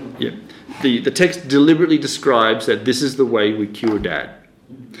 the text deliberately describes that this is the way we cure Dad.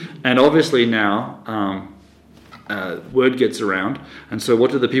 And obviously now word gets around, and so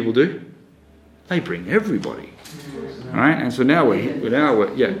what do the people do? They bring everybody. All right, and so now we're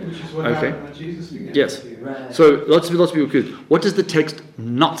yeah. Which is what happened when Jesus began. Yes. to heal. Right. So lots of people confused. What does the text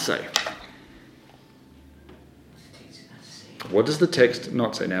not say? What does the text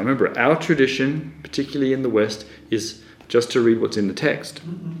not say? Now remember, our tradition, particularly in the West, is just to read what's in the text.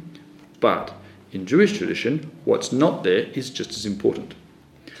 But in Jewish tradition, what's not there is just as important.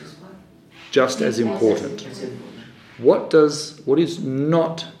 Just as important. What is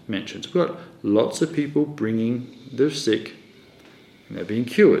not mentioned? So we've got lots of people bringing their sick and they're being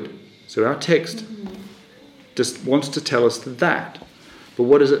cured. So our text just wants to tell us that. But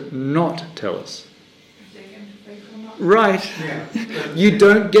what does it not tell us? Right. Yeah. You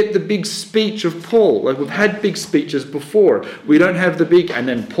don't get the big speech of Paul. Like we've had big speeches before. We don't have the big, and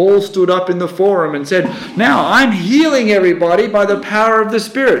then Paul stood up in the forum and said, now I'm healing everybody by the power of the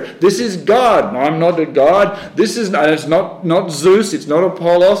Spirit. This is God. I'm not a God. It's not Zeus. It's not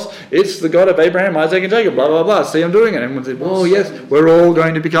Apollos. It's the God of Abraham, Isaac, and Jacob. Blah, blah, blah. See, I'm doing it. And everyone said, well, yes, we're all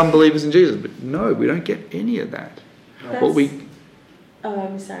going to become believers in Jesus. But no, we don't get any of that.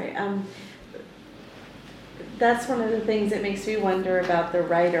 I'm sorry. That's one of the things that makes me wonder about the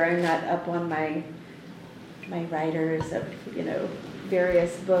writer. I'm not up on my writers of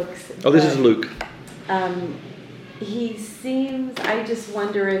various books. Oh, this is Luke. I just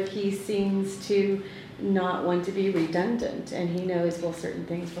wonder if he seems to not want to be redundant, and he knows, well, certain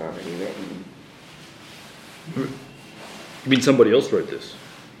things were already written. You mean somebody else wrote this?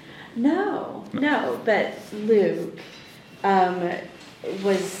 No, but Luke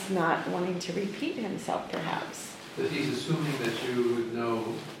was not wanting to repeat himself, perhaps. But he's assuming that you would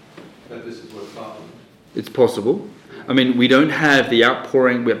know that this is what followed. It's possible. I mean, we don't have the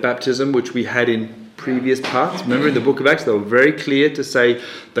outpouring with baptism, which we had in previous parts. Remember in the book of Acts, they were very clear to say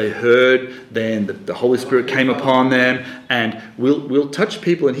they heard, then the Holy Spirit came upon them, and we'll touch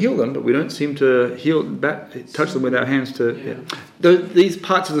people and heal them, but we don't seem to touch them with our hands. These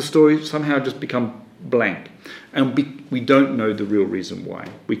parts of the story somehow just become blank, and we don't know the real reason why.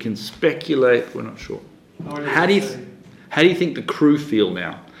 We can speculate, we're not sure. How do you think the crew feel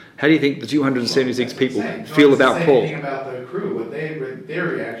now? How do you think the 276 people feel about Paul? About the crew, what their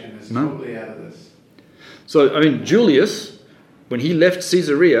reaction is totally out of this. So, I mean, Julius, when he left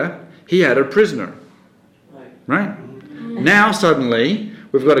Caesarea, he had a prisoner. Right? Mm-hmm. Now, suddenly,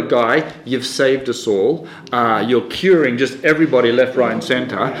 we've got a guy, you've saved us all, you're curing just everybody left, right and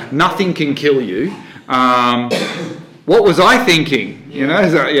centre, nothing can kill you. What was I thinking? You know,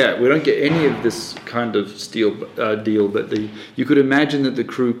 so, we don't get any of this kind of deal, but you could imagine that the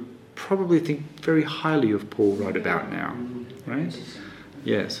crew probably think very highly of Paul right about now, right?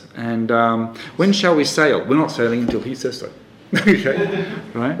 Yes, and when shall we sail? We're not sailing until he says so. Okay,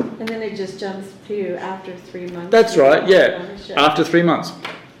 right? And then it just jumps to after 3 months. That's right, after 3 months.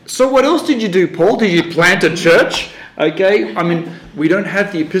 So what else did you do, Paul? Did you plant a church? Okay, I mean, we don't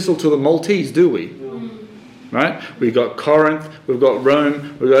have the epistle to the Maltese, do we? Right? We've got Corinth, we've got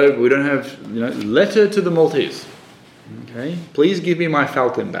Rome, we don't have, letter to the Maltese. Okay? Please give me my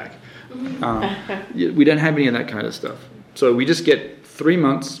falcon back. We don't have any of that kind of stuff. So we just get 3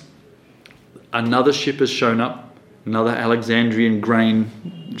 months, another ship has shown up, another Alexandrian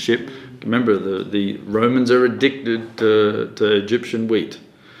grain ship. Remember, the Romans are addicted to Egyptian wheat.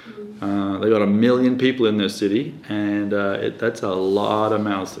 They got 1 million people in their city, and that's a lot of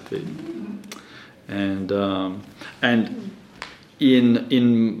mouths to feed. And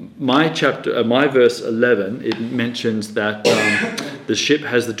in my chapter, my verse 11, it mentions that the ship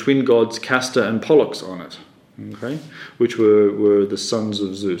has the twin gods Castor and Pollux on it, okay, which were the sons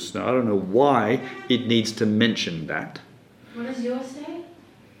of Zeus. Now I don't know why it needs to mention that. What does yours say?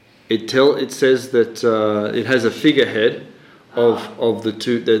 It says that it has a figurehead of the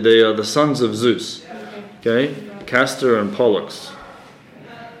two. They are the sons of Zeus. Okay, Castor and Pollux.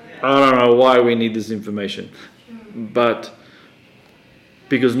 I don't know why we need this information, but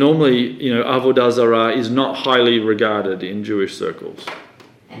because normally, Avodah Zarah is not highly regarded in Jewish circles.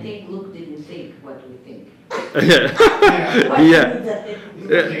 I think Luke didn't think what we think.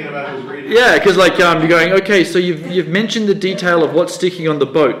 Yeah, because you're going, okay, so you've mentioned the detail of what's sticking on the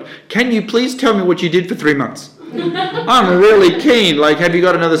boat. Can you please tell me what you did for 3 months? I'm really keen. Have you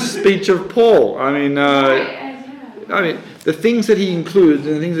got another speech of Paul? I mean, the things that he includes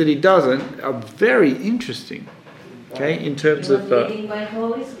and the things that he doesn't are very interesting. Okay, in terms of. Leading by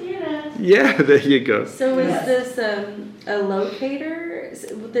Holy Spirit. Yeah, there you go. So is this a locator?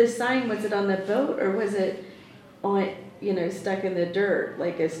 The sign, was it on the boat or was it on, stuck in the dirt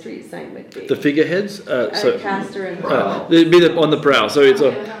like a street sign would be? The figureheads. Castor and Pollux. It'd be on the prow. So it's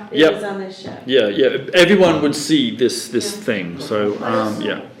It was on the ship. Yeah. Everyone would see this thing. So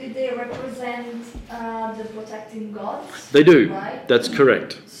Did they represent the protecting gods? They do. Right? That's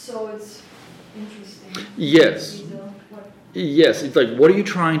correct. So it's interesting. Yes. Yes. It's what are you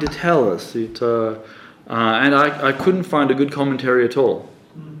trying to tell us? And I couldn't find a good commentary at all.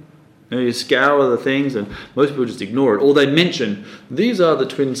 You scour the things, and most people just ignore it. Or they mention these are the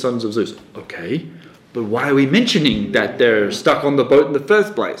twin sons of Zeus. Okay, but why are we mentioning that they're stuck on the boat in the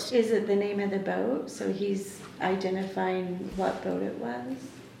first place? Is it the name of the boat? So he's identifying what boat it was?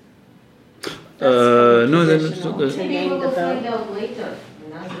 No, that's not Maybe we will find out later.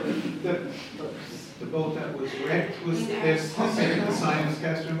 The boat that was wrecked was the sign was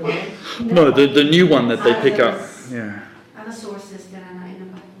Castor and Pollux? No, the new one that they pick up. Yeah. Other sources that are not in the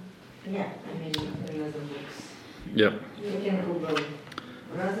Bible. Yeah, in other books. Yep. You can Google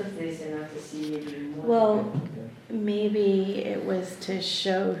brothers this and have to see maybe more. Well, maybe it was to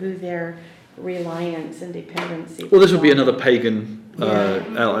show who their reliance and dependency. Well, this would be another pagan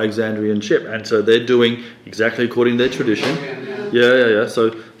Alexandrian ship, and so they're doing exactly according to their tradition. Yeah.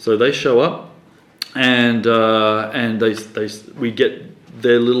 So they show up, and we get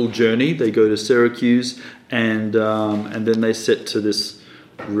their little journey. They go to Syracuse, and then they set to this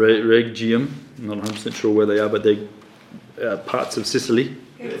Rhegium. I'm not 100% sure where they are, but they're parts of Sicily.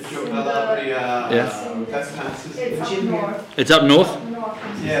 That's not Sicily. It's up north. It's up north?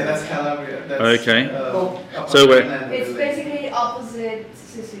 Yeah, that's Calabria. That's, okay. So it's basically opposite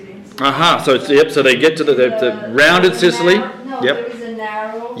Sicily. Aha, so so they get to the rounded Sicily. Yep. There is a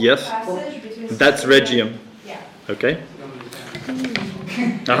narrow passage between that's Rhegium. Yeah. Okay.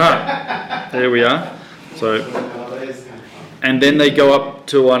 Aha. There we are. So, and then they go up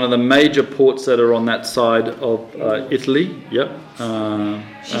to one of the major ports that are on that side of Italy. Yep.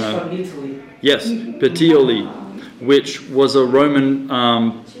 She's from Italy. Yes, Puteoli, which was a Roman,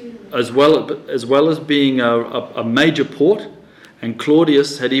 as well as being a major port, and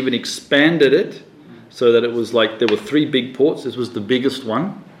Claudius had even expanded it so that it was like there were 3 big ports. This was the biggest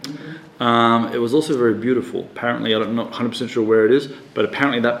one. It was also very beautiful. Apparently, I'm not 100% sure where it is, but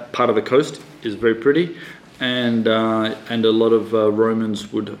apparently that part of the coast is very pretty, and a lot of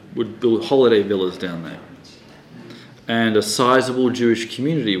Romans would build holiday villas down there. And a sizable Jewish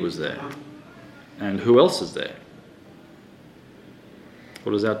community was there. And who else is there?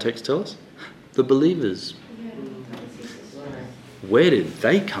 What does our text tell us? The believers. Where did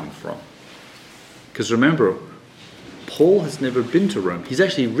they come from? Because remember, Paul has never been to Rome. He's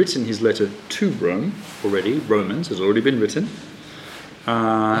actually written his letter to Rome already. Romans has already been written.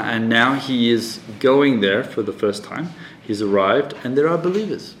 And now he is going there for the first time. He's arrived, and there are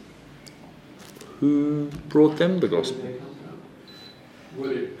believers. Who brought them the gospel?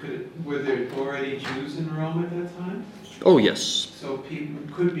 Were there already Jews in Rome at that time? Oh, yes. So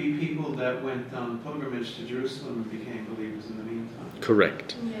could be people that went on pilgrimage to Jerusalem and became believers in the meantime.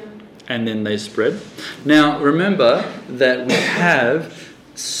 Correct. Yeah. And then they spread. Now, remember that we have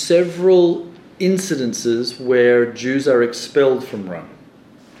several incidences where Jews are expelled from Rome.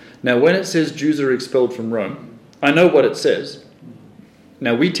 Now, when it says Jews are expelled from Rome, I know what it says.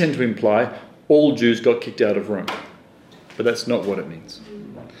 Now, we tend to imply all Jews got kicked out of Rome. But that's not what it means.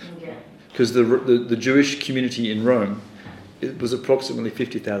 Because the Jewish community in Rome, it was approximately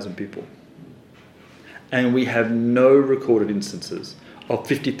 50,000 people. And we have no recorded instances of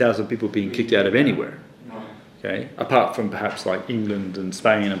 50,000 people being kicked out of anywhere. Okay, apart from perhaps like England and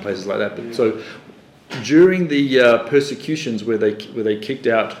Spain and places like that. But so during the persecutions where they kicked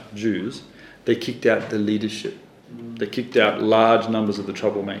out Jews, they kicked out the leadership. They kicked out large numbers of the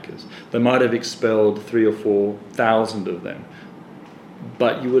troublemakers. They might have expelled 3,000 or 4,000 of them.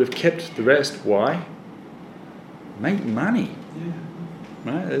 But you would have kept the rest. Why? Make money.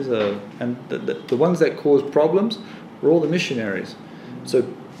 Yeah. Right? And the ones that caused problems were all the missionaries. So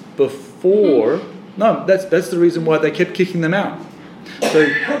that's the reason why they kept kicking them out. So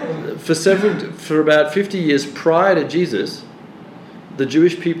for about 50 years prior to Jesus, the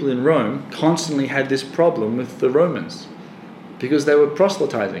Jewish people in Rome constantly had this problem with the Romans because they were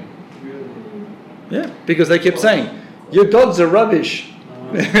proselytizing. Yeah, because they kept saying, your gods are rubbish.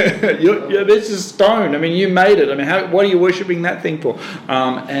 This is stone. I mean, you made it. I mean, what are you worshipping that thing for?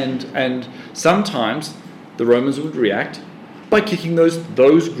 And sometimes the Romans would react by kicking those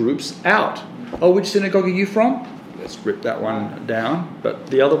groups out. Oh, which synagogue are you from? Let's rip that one down. But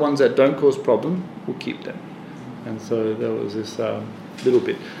the other ones that don't cause problem, we'll keep them. And so there was this little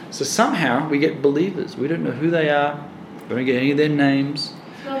bit. So somehow we get believers. We don't know who they are. We don't get any of their names.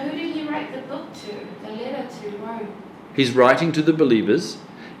 So who did he write the book to, the letter to Rome? He's writing to the believers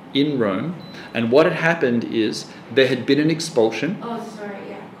in Rome. And what had happened is there had been an expulsion. Oh, sorry,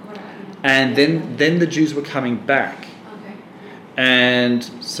 yeah. And then the Jews were coming back. Okay. And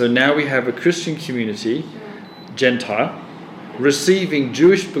so now we have a Christian community, Gentile, receiving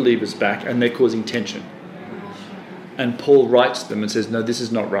Jewish believers back, and they're causing tension. And Paul writes them and says, no, this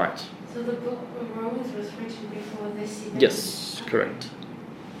is not right. So the book of Romans was written before this event? Yes, correct.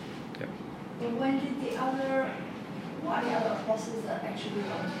 Yeah. But when did the other apostles that actually went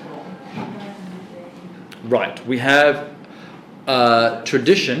to Rome? Right. We have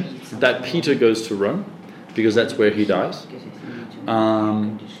tradition that Peter goes to Rome because that's where he dies.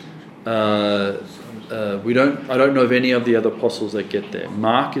 I don't know of any of the other apostles that get there.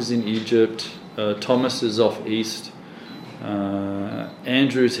 Mark is in Egypt. Thomas is off east.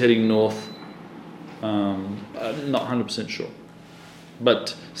 Andrew's heading north. I'm not 100% sure.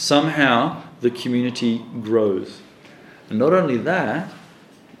 But somehow the community grows. And not only that,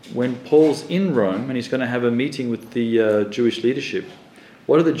 when Paul's in Rome and he's going to have a meeting with the Jewish leadership,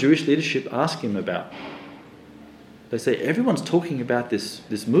 what do the Jewish leadership ask him about? They say, everyone's talking about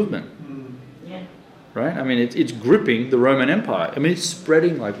this movement. Yeah. Right? I mean, it's gripping the Roman Empire. I mean, it's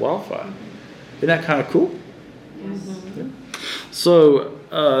spreading like wildfire. Isn't that kind of cool? Yes. Yeah. So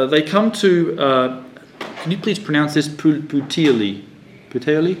they come to, can you please pronounce this? Puteoli?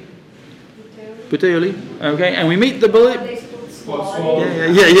 Puteoli? Puteoli. Okay, and we meet the believers.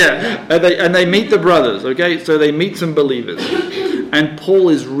 Yeah. And they meet the brothers. Okay, so they meet some believers, and Paul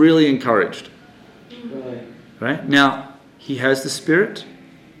is really encouraged. Right now, he has the Spirit.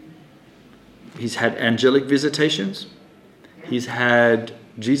 He's had angelic visitations. He's had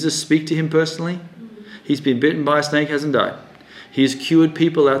Jesus speak to him personally. He's been bitten by a snake, hasn't died. He's cured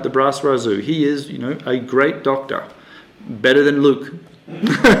people at the Brass Razoo. He is, a great doctor, better than Luke.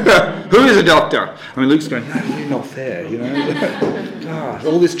 Who is a doctor? I mean, Luke's going, no, you're not fair, you know. God,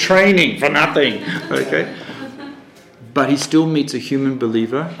 all this training for nothing. Okay. But he still meets a human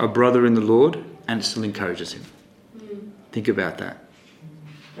believer, a brother in the Lord, and it still encourages him. Think about that.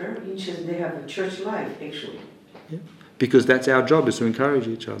 Very interesting. They have a church life, actually. Yeah. Because that's our job, is to encourage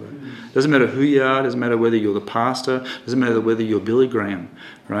each other. Doesn't matter who you are, doesn't matter whether you're the pastor, doesn't matter whether you're Billy Graham,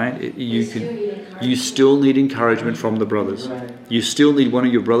 right? You still need encouragement from the brothers. Right. You still need one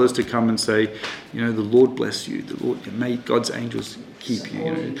of your brothers to come and say, you know, the Lord bless you. The Lord, may God's angels keep you.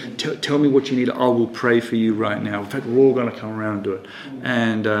 You know, tell me what you need. I will pray for you right now. In fact, we're all going to come around and do it.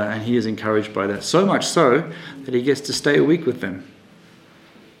 And he is encouraged by that. So much so that he gets to stay a week with them.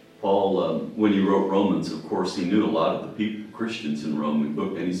 Paul, when he wrote Romans, of course, he knew a lot of the Christians in Rome,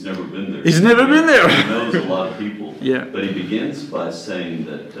 and he's never been there. He's never been there. He knows a lot of people. Yeah. But he begins by saying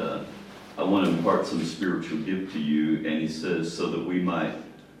that I want to impart some spiritual gift to you, and he says, so that we might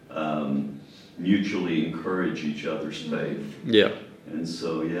mutually encourage each other's faith. Yeah. And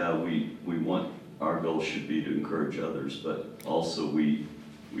so, yeah, we want, our goal should be to encourage others, but also we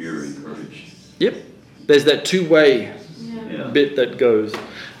are encouraged. Yep. There's that two-way Yeah. bit that goes.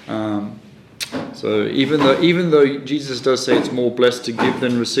 So even though Jesus does say it's more blessed to give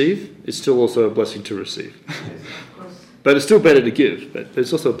than receive, it's still also a blessing to receive. But it's still better to give, but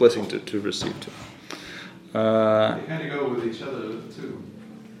it's also a blessing to receive too. They kind of go with each other too.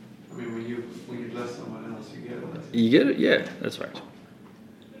 I mean, when you bless someone else, you get a blessing. You get it? Yeah, that's right.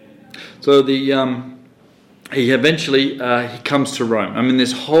 So he eventually he comes to Rome. I mean,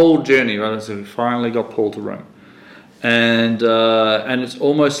 this whole journey, right? So he finally got Paul to Rome. And it's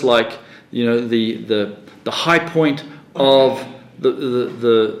almost like, you know, the high point of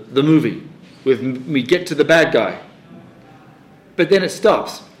the movie. We get to the bad guy, but then it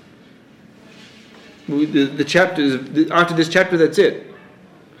stops. The chapters after this chapter, that's it.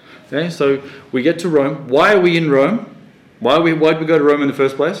 Okay, so we get to Rome. Why are we in Rome? Why did we go to Rome in the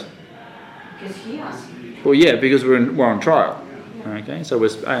first place? Because he asked you. Well, yeah, because we're on trial. Okay, so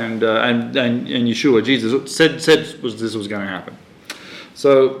and Yeshua, Jesus said this was going to happen.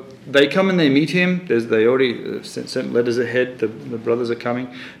 So they come and they meet him. They already sent letters ahead. The brothers are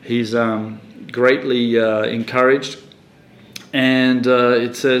coming. He's greatly encouraged, and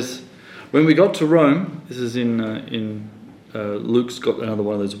it says, when we got to Rome, this is in Luke's got another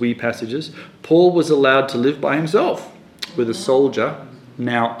one of those wee passages. Paul was allowed to live by himself with a soldier,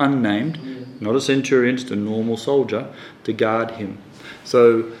 now unnamed. Not a centurion, just a normal soldier, to guard him.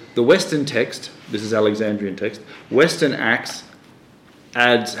 So the Western text, this is Alexandrian text, Western Acts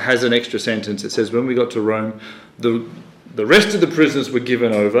has an extra sentence. It says, when we got to Rome, the rest of the prisoners were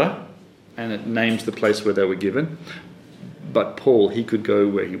given over, and it names the place where they were given. But Paul, he could go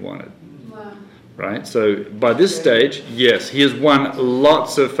where he wanted. Wow. Right? So by this stage, yes, he has won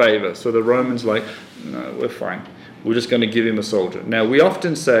lots of favour. So the Romans like, no, we're fine. We're just going to give him a soldier. Now, we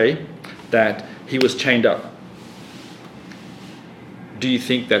often say that he was chained up. Do you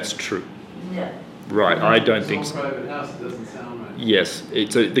think that's true? No. Right, I don't think His so. own private house, it doesn't sound right. Yes,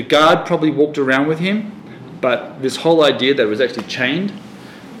 so the guard probably walked around with him, but this whole idea that it was actually chained,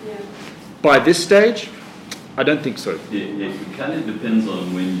 Yeah. by this stage, I don't think so. It kind of depends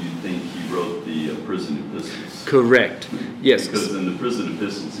on when you think he wrote the prison epistles. Correct. Yes. Because in the prison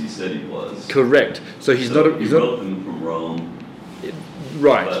epistles he said he was. Correct. So he's He not. wrote them from Rome.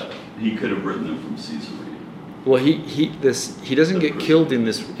 Right. But he could have written them from Caesarea. Well, he doesn't get killed in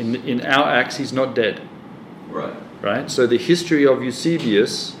this. In our Acts, he's not dead. Right. Right. So the history of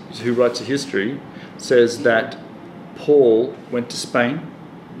Eusebius, who writes a history, says that Paul went to Spain,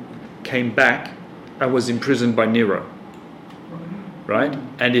 came back, and was imprisoned by Nero. Right.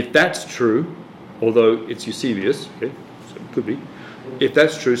 And if that's true, although it's Eusebius, okay, so it could be. If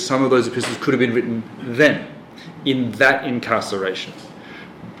that's true, some of those epistles could have been written then, in that incarceration.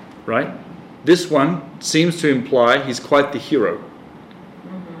 Right? This one seems to imply he's quite the hero.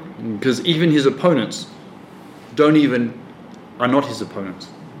 Because even his opponents are not his opponents.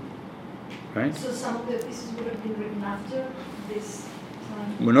 Right? So some of the pieces would have been written after this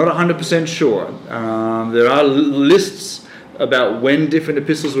time? We're not 100% sure. There are lists about when different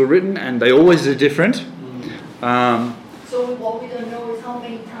epistles were written, and they always are different. So what we don't know is how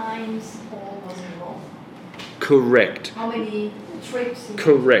many times Paul was in Rome. Correct. How many trips?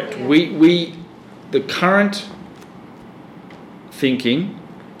 Correct. Yeah. The current thinking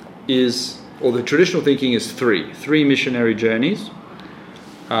is, or the traditional thinking is three missionary journeys,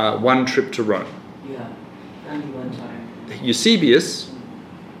 one trip to Rome. Yeah, only one time. Eusebius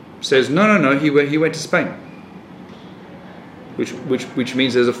says no, he went to Spain, which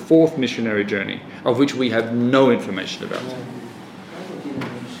means there's a fourth missionary journey of which we have no information about.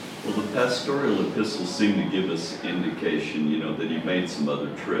 pastoral epistles seem to give us indication, that he made some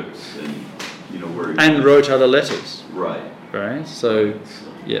other trips and, where he... And wrote other letters. Right. Right? So,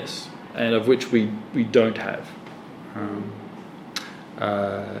 yes. And of which we don't have.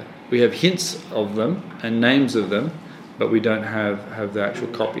 We have hints of them and names of them, but we don't have the actual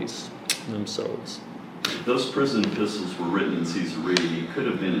copies themselves. Those prison epistles were written in Caesarea. He could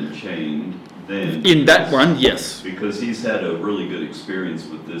have been enchained then. In that one, yes. Because he's had a really good experience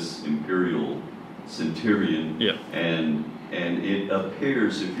with this imperial centurion. Yeah. And it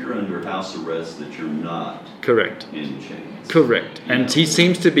appears, if you're under house arrest, that you're not correct in chains. Correct. And he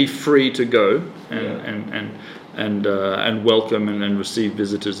seems to be free to go and welcome and receive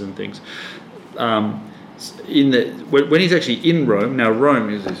visitors and things. When he's actually in Rome, now Rome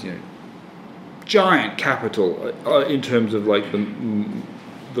is this giant capital in terms of like the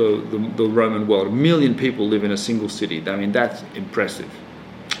Roman world. 1 million people live in a single city. I mean, that's impressive,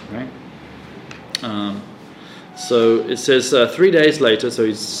 right? So it says 3 days later, so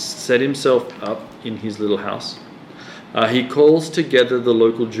he's set himself up in his little house. He calls together the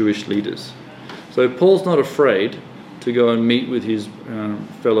local Jewish leaders. So Paul's not afraid to go and meet with his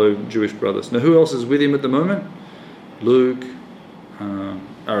fellow Jewish brothers. Now, who else is with him at the moment? Luke,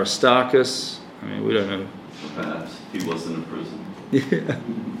 Aristarchus. I mean, we don't know. Perhaps he wasn't in prison.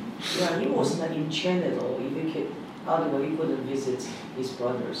 Yeah, he was not in chain at all. Otherwise, he couldn't visit his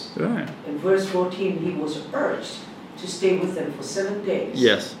brothers. Right. In verse 14, he was urged to stay with them for 7 days.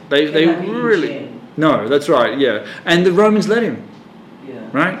 Yes, they really. No, that's right. Yeah, and the Romans let him. Yeah.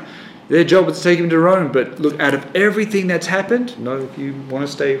 Right. Their job was to take him to Rome, but look, out of everything that's happened, no, if you want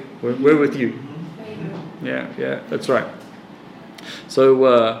to stay, we're with you. Yeah, that's right.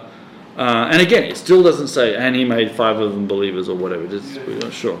 So, and again, it still doesn't say, and he made 5 of them believers or whatever. We're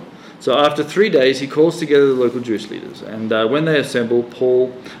not sure. So after 3 days, he calls together the local Jewish leaders, and when they assemble,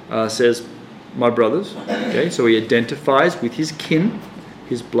 Paul says, "My brothers." Okay, so he identifies with his kin,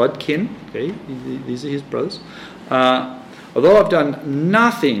 his blood kin. Okay, these are his brothers. Although I've done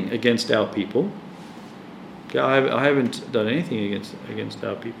nothing against our people, okay, I haven't done anything against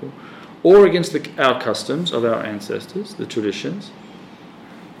our people, or against our customs of our ancestors, the traditions.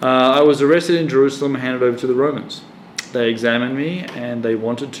 I was arrested in Jerusalem and handed over to the Romans. They examined me and they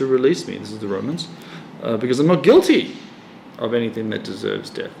wanted to release me. This is the Romans, because I'm not guilty of anything that deserves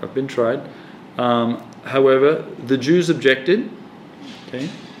death. I've been tried. However, the Jews objected. Okay.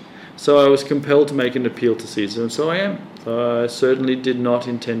 So I was compelled to make an appeal to Caesar, and so I am. I certainly did not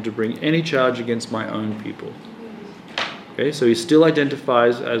intend to bring any charge against my own people. Okay, so he still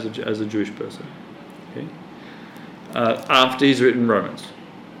identifies as a Jewish person. Okay, after he's written Romans.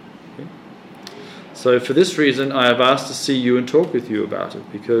 Okay. So for this reason, I have asked to see you and talk with you about it,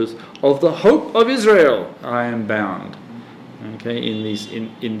 because of the hope of Israel, I am bound. Okay,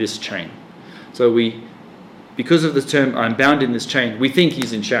 in this chain. So because of the term "I'm bound in this chain," we think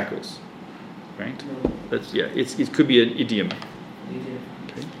he's in shackles, right? That's, it could be an idiom.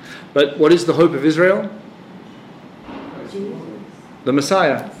 Okay. But what is the hope of Israel? The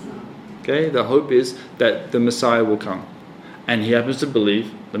Messiah. Okay, the hope is that the Messiah will come, and he happens to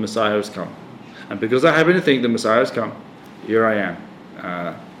believe the Messiah has come, and because I happen to think the Messiah has come, here I am.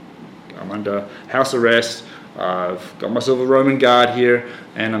 I'm under house arrest. I've got myself a Roman guard here,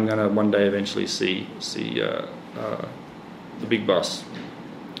 and I'm going to one day eventually see the big boss.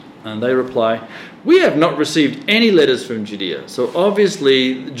 And they reply, "We have not received any letters from Judea." So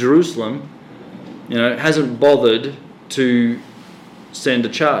obviously Jerusalem, hasn't bothered to send a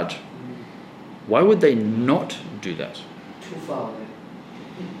charge. Why would they not do that? Too far away.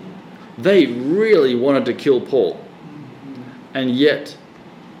 They really wanted to kill Paul, and yet,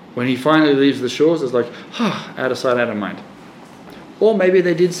 when he finally leaves the shores, it's like, out of sight, out of mind. Or maybe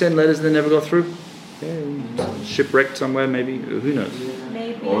they did send letters and they never got through. Yeah, shipwrecked somewhere, maybe. Who knows?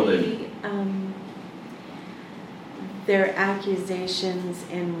 Maybe their accusations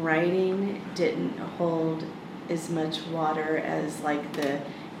in writing didn't hold as much water as like the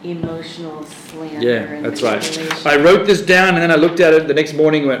emotional slander. Yeah, and that's the right. revelation. I wrote this down and then I looked at it the next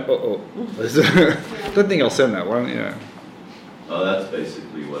morning and went, I don't think I'll send that one. Yeah. Oh, that's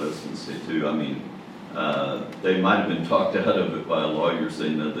basically what I was going to say too. I mean, they might have been talked out of it by a lawyer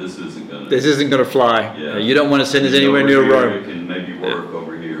saying, "No, this isn't going to fly. Yeah. You don't want to send us anywhere near Rome. It can maybe work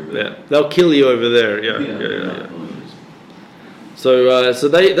over here, but yeah, they'll kill you over there." Yeah. So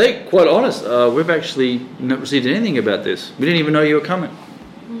they quite honest. We've actually not received anything about this. We didn't even know you were coming.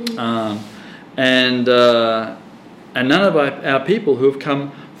 And none of our people who have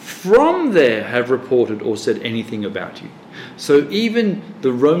come from there have reported or said anything about you. So even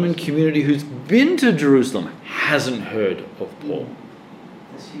the Roman community who's been to Jerusalem hasn't heard of Paul.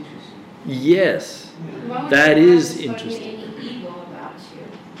 That's interesting. Yes, Why would that you is have spoken interesting. any evil about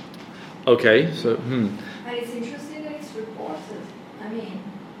you? Okay, so And it's interesting that it's reported. I mean,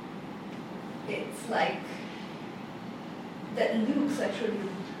 it's like that Luke actually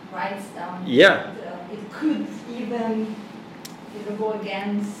writes down. Yeah. that, it could even, go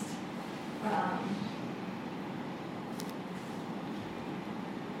against.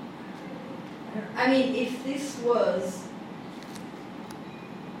 I mean, if this was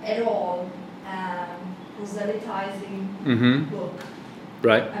at all proselytizing book,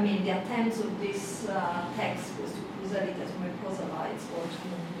 right. I mean, the attempts of this text was to proselyte as more proselytes or to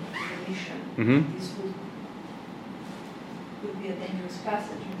the mission. This would be a dangerous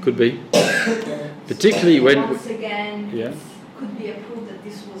passage. Could be. Particularly so, when... Once again, Yeah. it could be a proof that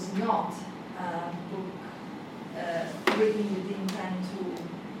this was not a book written with the intent to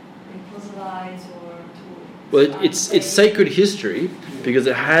bring proselytes or to... Well, it's sacred history because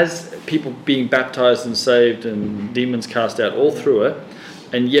it has people being baptized and saved and demons cast out all through it.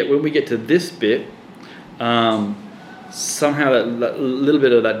 And yet when we get to this bit, somehow that little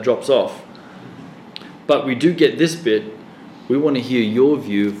bit of that drops off. But we do get this bit. We want to hear your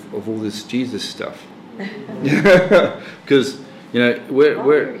view of all this Jesus stuff. Because,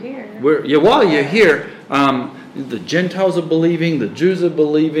 while you're here, the Gentiles are believing, the Jews are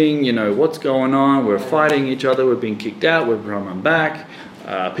believing, what's going on, we're fighting each other, we're being kicked out, we're coming back,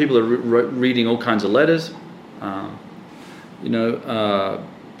 people are reading all kinds of letters,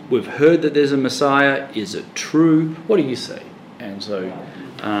 we've heard that there's a Messiah, is it true, what do you say? And so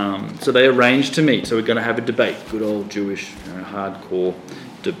they arranged to meet, so we're going to have a debate, good old Jewish, hardcore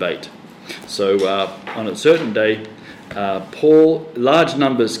debate. So on a certain day, Paul, large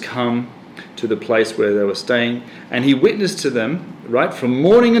numbers come to the place where they were staying, and he witnessed to them, right, from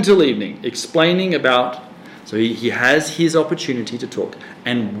morning until evening, explaining about, so he has his opportunity to talk.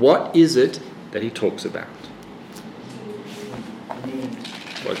 And what is it that he talks about?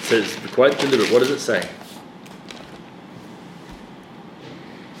 Well, it says, quite deliberate, what does it say?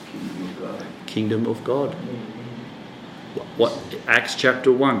 Kingdom of God. What? Acts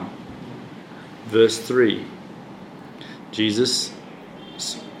chapter 1, verse 3. Jesus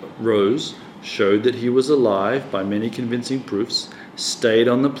rose, showed that he was alive by many convincing proofs, stayed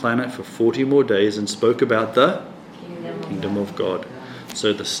on the planet for 40 more days and spoke about the Kingdom of God.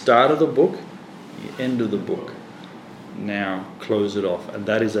 So the start of the book, the end of the book. Now close it off. And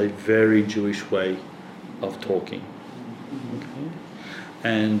that is a very Jewish way of talking. Okay.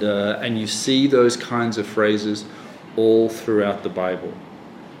 And you see those kinds of phrases all throughout the Bible.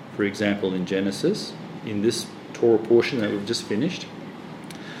 For example, in Genesis, in this Torah portion that we've just finished,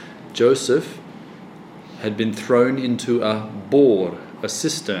 Joseph had been thrown into a bore, a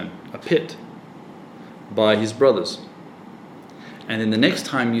cistern, a pit, by his brothers. And then the next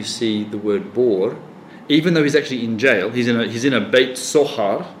time you see the word bore, even though he's actually in jail, he's in a Beit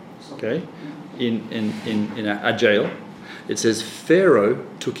Sohar, okay, in a jail. It says Pharaoh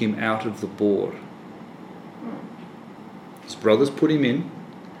took him out of the bore. His brothers put him in,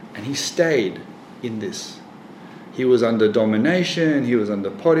 and he stayed in this. He was under domination, he was under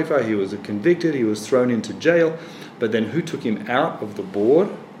Potiphar, he was convicted, he was thrown into jail. But then who took him out of the bore?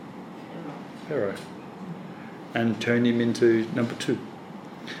 Pharaoh. And turned him into number 2.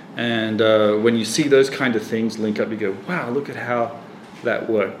 And when you see those kind of things link up, you go, wow, look at how that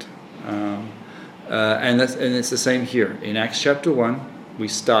worked. And it's the same here. In Acts chapter 1, we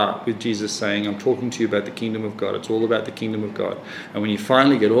start with Jesus saying, I'm talking to you about the kingdom of God. It's all about the kingdom of God. And when you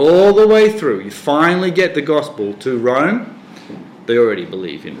finally get all the way through, you finally get the gospel to Rome, they already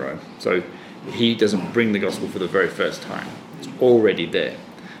believe in Rome. So he doesn't bring the gospel for the very first time. It's already there.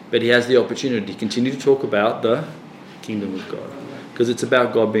 But he has the opportunity to continue to talk about the kingdom of God. Because it's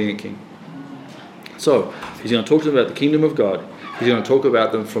about God being a king. So he's going to talk to them about the kingdom of God. He's going to talk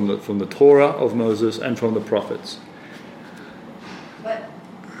about them from the Torah of Moses and from the prophets. But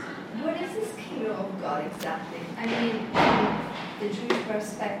what is this kingdom of God exactly? I mean, from the Jewish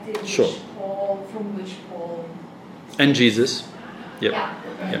perspective, Sure. from which Paul... And Jesus. Yep.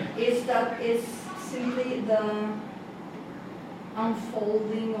 Yeah. Is simply the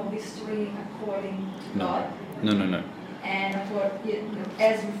unfolding of history according to God? No. And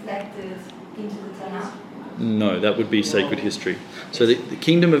as reflected into the Tanakh? No, that would be sacred history. So the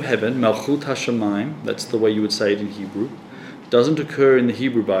kingdom of heaven, Malchut HaShamayim, that's the way you would say it in Hebrew, doesn't occur in the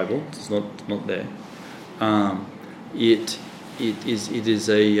Hebrew Bible. It's not there. It is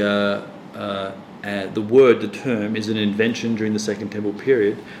the word, the term, is an invention during the Second Temple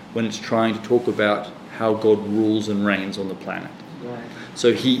period when it's trying to talk about how God rules and reigns on the planet. Right.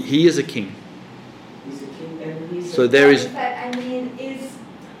 So he is a king. He's a king and he's So there is... I mean,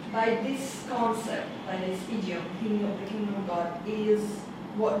 by this concept, by this idiom, the kingdom of God, is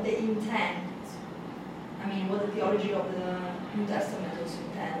what they intend. I mean, what the theology of the New Testament also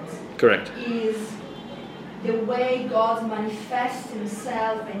intends. Correct. Is the way God manifests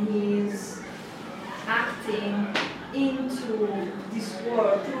himself and he is acting into this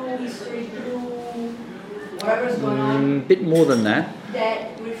world, through history, through whatever's going on. A bit more than that.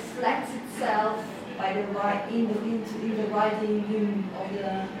 That reflects itself by the in the writing of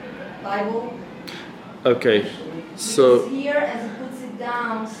the Bible. Okay, so Because here, as he puts it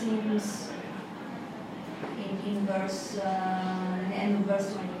down, seems in verse, the end of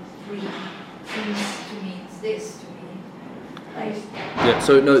verse 23, seems to me it's this to me. Like, yeah,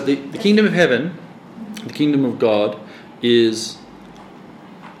 so no, the kingdom of heaven, the kingdom of God is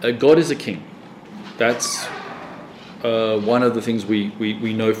God is a king. That's one of the things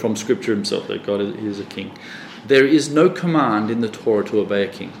we know from Scripture himself, that God is a king. There is no command in the Torah to obey a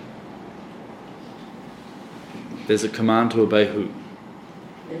king. There's a command to obey who?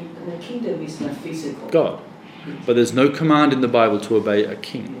 The kingdom is not physical. God. But there's no command in the Bible to obey a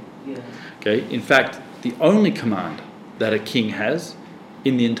king. Yeah. Okay. In fact, the only command that a king has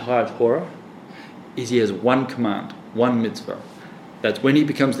in the entire Torah is he has one command, one mitzvah. That's when he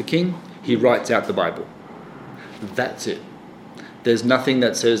becomes the king, he writes out the Bible. That's it. There's nothing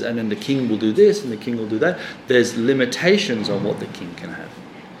that says, and then the king will do this and the king will do that. There's limitations on what the king can have.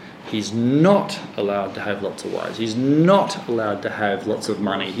 He's not allowed to have lots of wives. He's not allowed to have lots of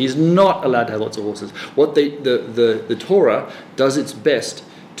money. He's not allowed to have lots of horses. What the Torah does its best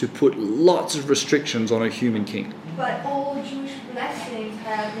to put lots of restrictions on a human king. but all Jewish blessings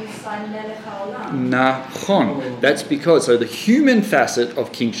have inside Melech HaOlam. Nachon. That's because, so the human facet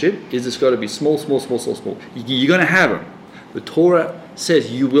of kingship is it's got to be small, small, small, small, small. You're going to have him. The Torah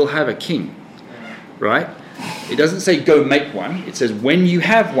says you will have a king, right? It doesn't say go make one. It says when you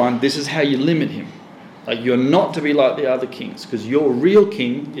have one, this is how you limit him. Like you're not to be like the other kings, because your real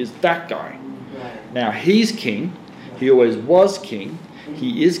king is that guy. Now he's king. He always was king.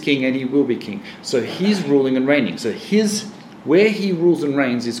 He is king and he will be king. So he's ruling and reigning. So where he rules and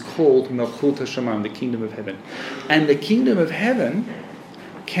reigns is called Malchut HaShamayim, the kingdom of heaven. And the kingdom of heaven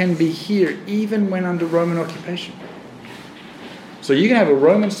can be here even when under Roman occupation. So you can have a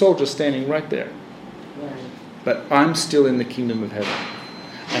Roman soldier standing right there. But I'm still in the kingdom of heaven.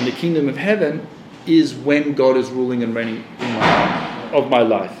 And the kingdom of heaven is when God is ruling and reigning of my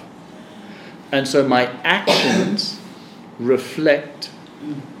life. And so my actions reflect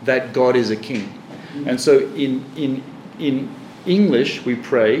that God is a king. And so in English we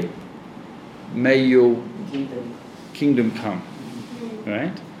pray, may your kingdom come.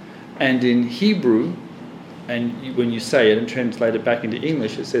 Right? And in Hebrew, and when you say it and translate it back into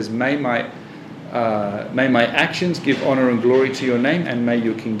English, it says, may my actions give honor and glory to your name, and may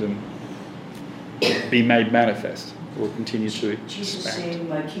your kingdom be made manifest or continue to expand. Jesus saying,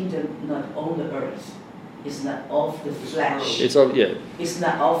 my kingdom not on the earth. It's not of the flesh. It's of, yeah. It's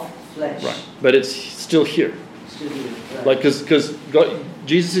not of flesh. Right. But it's still here. Still here. Right. Like, because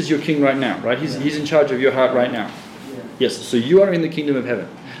Jesus is your king right now, right? He's in charge of your heart right now. Yeah. Yes, so you are in the kingdom of heaven.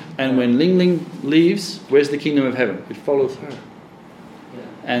 And when Ling Ling leaves, where's the kingdom of heaven? It follows her.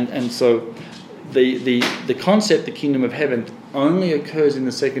 Yeah. And so the concept, the kingdom of heaven, only occurs in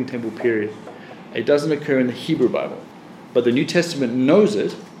the Second Temple period. It doesn't occur in the Hebrew Bible. But the New Testament knows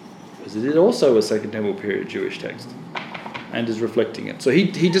it, because it is also a Second Temple period Jewish text, and is reflecting it. So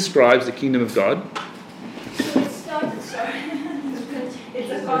he describes the kingdom of God. So it's not, sorry, it's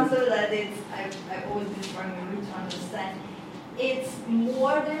a concept that I've always been struggling to understand. It's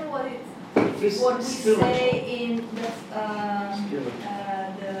more than what we say in the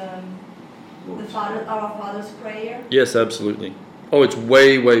Father, our Father's prayer. Yes, absolutely. Oh, it's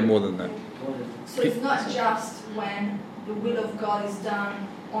way, way more than that. So it's not just when the will of God is done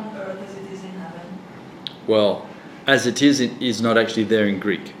on earth as it is in heaven. Well, as it is not actually there in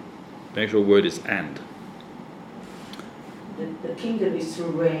Greek. The actual word is and. The kingdom is to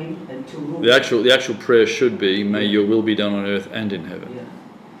reign and to rule. The actual prayer should be, may your will be done on earth and in heaven.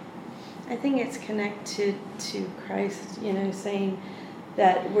 Yeah. I think it's connected to Christ, saying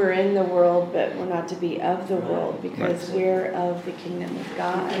that we're in the world, but we're not to be of the world, because we're of the kingdom of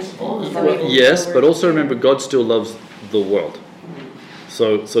God. Yes, but also remember, God still loves the world.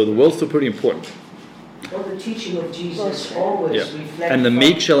 So the world's still pretty important. Well, the teaching of Jesus always reflects. And the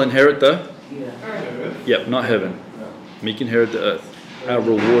meek shall inherit the? Earth. Yep, not heaven. Meek inherit the earth. Our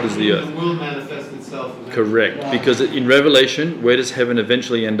reward is the earth. The will manifest itself. Correct. Because in Revelation, where does heaven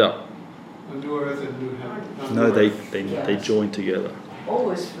eventually end up? A new earth and new heaven. No, they join together.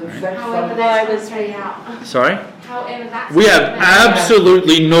 Always reflect However from that's going to play out. Sorry? However that's We going have to play out.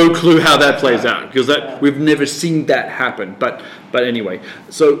 absolutely no clue how that plays out because we've never seen that happen. But anyway,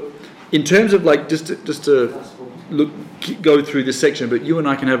 so in terms of like just to go through this section, but you and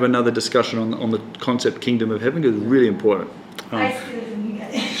I can have another discussion on the concept kingdom of heaven because it's really important.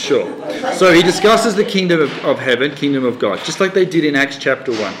 Sure. So he discusses the kingdom of heaven, kingdom of God, just like they did in Acts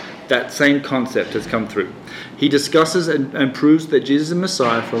chapter 1. That same concept has come through. He discusses and proves that Jesus is the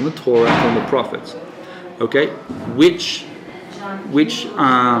Messiah from the Torah and from the prophets. Okay? Which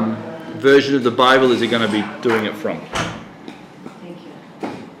version of the Bible is he going to be doing it from? Thank you.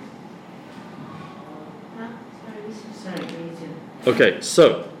 Sorry, me too. Okay,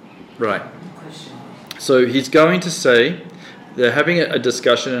 so, right. So he's going to say they're having a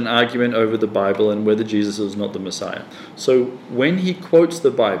discussion, an argument over the Bible and whether Jesus is not the Messiah. So when he quotes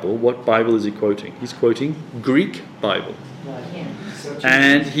the Bible, what Bible is he quoting? He's quoting Greek Bible.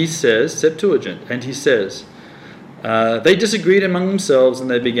 And he says, Septuagint, and he says, they disagreed among themselves and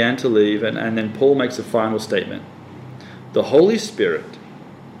they began to leave, and then Paul makes a final statement. The Holy Spirit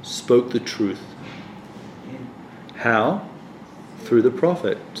spoke the truth. How? Through the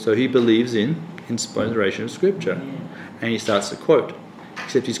prophet. So he believes in inspiration of Scripture. And he starts to quote,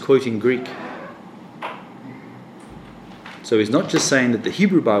 except he's quoting Greek. So he's not just saying that the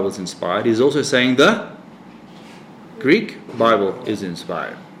Hebrew Bible is inspired, he's also saying the Greek Bible is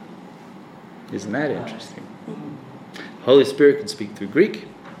inspired. Isn't that interesting? Holy Spirit can speak through Greek,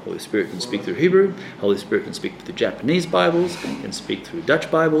 Holy Spirit can speak through Hebrew, Holy Spirit can speak through Japanese Bibles, can speak through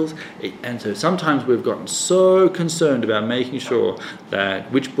Dutch Bibles, and so sometimes we've gotten so concerned about making sure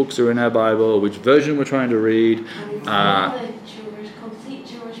that which books are in our Bible, which version we're trying to read. The complete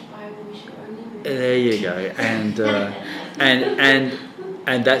Jewish Bible we should only read. There you go,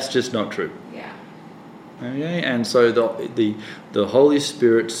 and that's just not true. Yeah. Okay, and so the Holy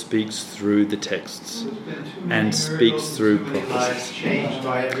Spirit speaks through the texts and speaks through prophecies. Changed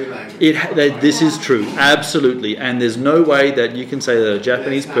by every language. This is true, absolutely, and there's no way that you can say that a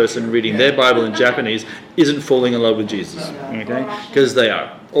Japanese person reading their Bible in Japanese isn't falling in love with Jesus, okay? Because they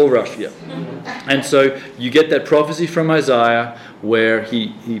are, or Russia. And so you get that prophecy from Isaiah where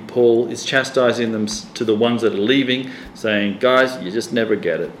Paul is chastising them to the ones that are leaving, saying, guys, you just never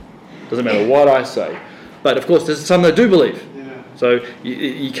get it. Doesn't matter what I say. But of course, there's some that do believe. So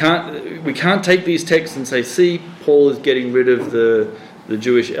we can't take these texts and say, see, Paul is getting rid of the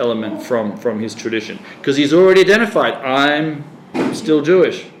Jewish element from his tradition. Because he's already identified, I'm still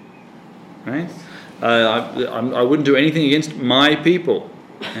Jewish. Right? I wouldn't do anything against my people.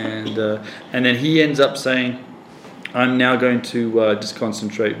 And then he ends up saying, I'm now going to just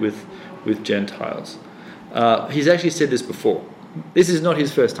concentrate with Gentiles. He's actually said this before. This is not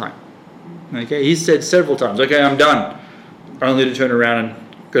his first time. Okay, he's said several times, okay, I'm done, only to turn around and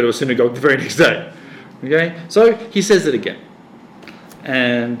go to a synagogue the very next day. Okay, so he says it again.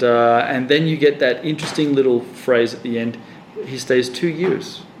 And then you get that interesting little phrase at the end, he stays 2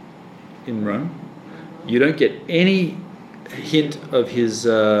 years in Rome. You don't get any hint of his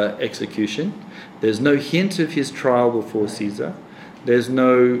execution. There's no hint of his trial before Caesar. There's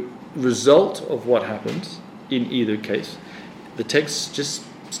no result of what happens in either case. The text just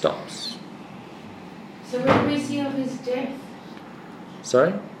stops. So what do we see of his death?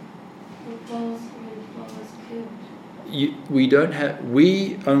 Sorry? When Paul was killed.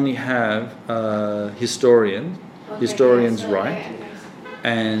 We only have historians write,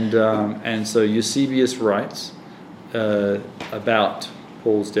 and so Eusebius writes about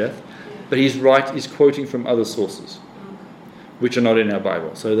Paul's death, but he's quoting from other sources, which are not in our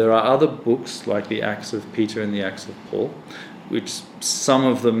Bible. So there are other books like the Acts of Peter and the Acts of Paul, which some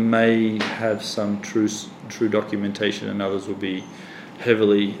of them may have some true documentation, and others will be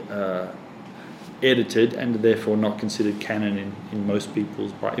heavily edited and therefore not considered canon in most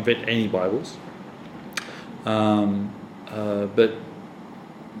people's, if any Bibles. But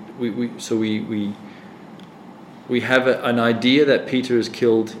we have an idea that Peter is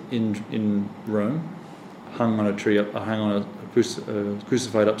killed in Rome, hung on a tree,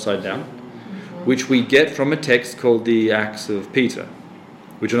 crucified upside down, which we get from a text called the Acts of Peter,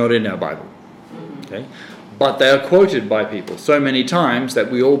 which are not in our Bible. Okay, but they are quoted by people so many times that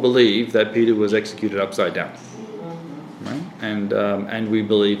we all believe that Peter was executed upside down, right? And we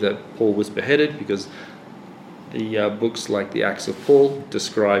believe that Paul was beheaded because the books like the Acts of Paul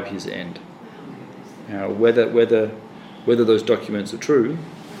describe his end. Now, whether those documents are true,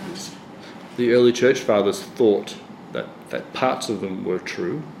 the early church fathers thought that parts of them were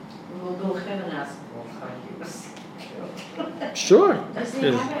true. We'll go heaven and ask Paul how he was killed. Sure. Does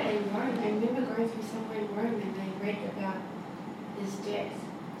they have it in Rome? I remember going through somewhere in Rome and they read about his death.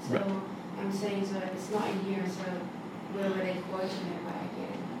 So Right. I'm saying, so if it's not in here, so where were they quoting it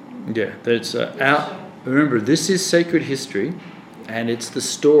by again? Yeah, that's remember, this is sacred history, and it's the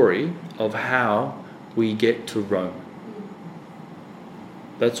story of how we get to Rome.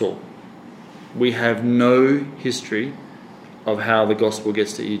 That's all. We have no history of how the gospel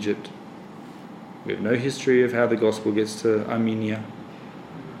gets to Egypt. We have no history of how the gospel gets to Armenia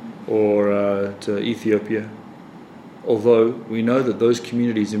or to Ethiopia. Although we know that those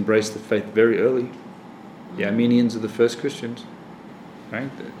communities embraced the faith very early. The Armenians are the first Christians, right?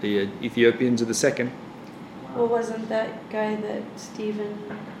 The Ethiopians are the second. Well, wasn't that guy that Stephen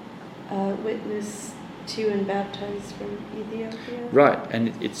witnessed to and baptized from Ethiopia? Right,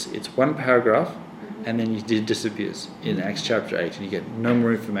 and it's one paragraph, and then it disappears in Acts chapter 8, and you get no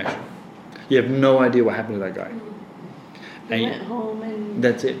more information. You have no idea what happened to that guy. He went home and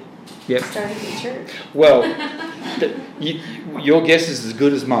that's it. Yep. started the church. Well, your guess is as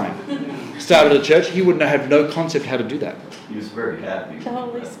good as mine. Started a church, he wouldn't have no concept how to do that. He was very happy. The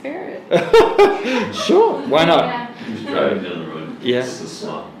Holy Spirit. Sure, why not? Yeah. He was driving down the road. Yeah. This is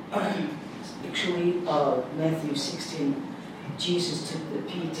smart. Actually, Matthew 16, Jesus took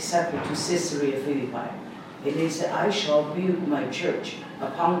the disciple to Caesarea Philippi. And he said, I shall build my church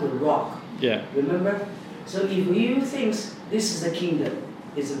upon the rock. Yeah. Remember? So if you think this is a kingdom,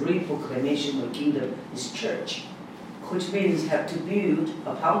 it's a reproclamation of kingdom, is church, which means have to build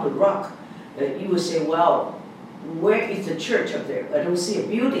upon the rock. You will say, well, where is the church up there? I don't see a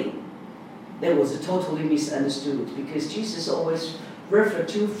building. That was totally misunderstood because Jesus always referred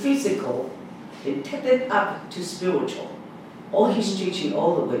to physical and take it up to spiritual. All his teaching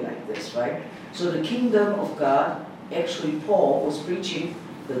all the way like this, right? So the kingdom of God, actually Paul was preaching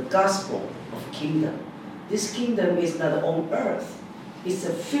the gospel of kingdom. This kingdom is not on earth. It's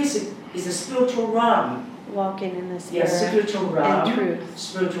a spiritual realm. Walking in the Yeah, Spirit spiritual realm. and truth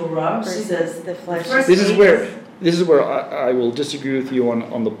Spiritual realm. See versus the flesh. first This is thing where I will disagree with you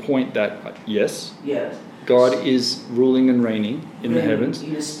on the point that, yes, yes, God is ruling and reigning in the really, heavens,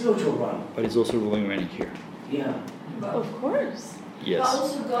 in the spiritual realm. but he's also ruling and reigning here. Yeah. Of course. But Yes.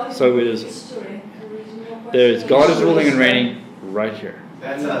 also God So in it is. history. There is God is ruling and reigning right here.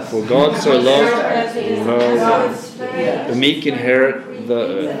 That's us. For God so loved Yeah. the meek inherit the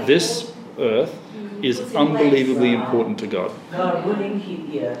earth. This earth is unbelievably important to God. God ruling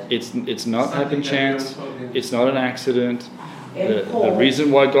yeah. It's not happen chance. It's not an accident. And The Paul, reason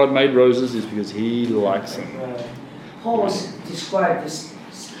why God made roses is because He likes them. Paul described this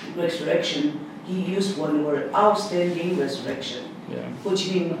resurrection. He used one word, outstanding resurrection, Yeah. which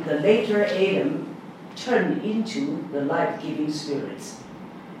means the later Adam turned into the life-giving spirits.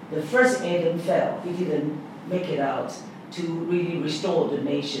 The first Adam fell. He didn't make it out to really restore the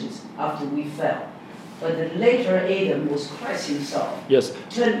nations after we fell. But the later Adam was Christ himself, Yes.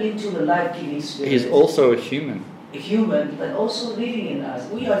 turned into the life-giving spirits. He's also a human. A human, but also living in us.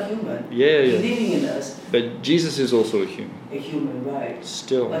 We are human. Yeah, He's yeah. living in us, But Jesus is also a human. a human, right?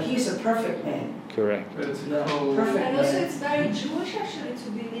 Still. But he's a perfect man. Correct. But it's Yeah, a cold. perfect. And also it's very Jewish actually to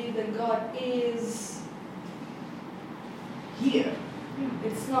believe that God is here.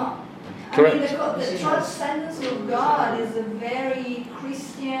 It's not. Correct. I mean, the transcendence of God is a very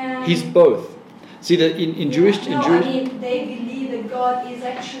Christian. He's both. See that in Jewish I mean, they believe that God is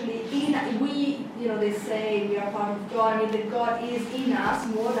actually in. They say we are part of God. I mean, that God is in us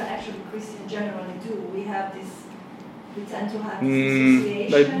more than actually Christians generally do. We have this. We tend to have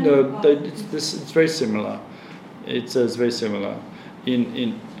this association. It's very similar. It's very similar.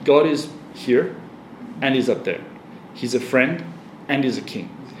 In God is here, and He's up there. He's a friend, and He's a king.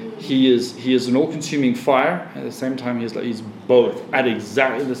 He is an all-consuming fire. At the same time, he's both at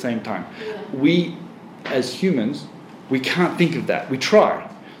exactly the same time. We, as humans, we can't think of that. We try,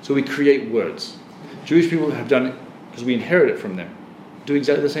 so we create words. Jewish people have done it because we inherit it from them. Do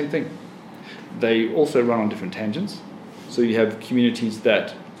exactly the same thing. They also run on different tangents. So you have communities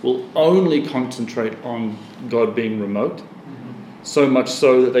that will only concentrate on God being remote, so much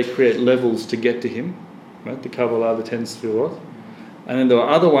so that they create levels to get to Him, right? The Kabbalah, the 10 Sefirot. And then there are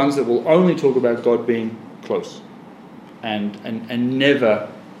other ones that will only talk about God being close, and never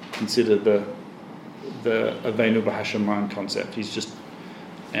consider the Avenu B'Hashamayim concept. He's just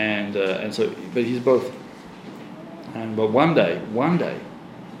and so, but he's both. But one day, we'll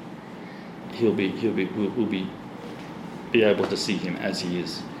be able to see Him as He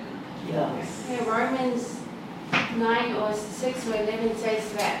is. Yeah. Yeah, Romans 9 or 6 or 11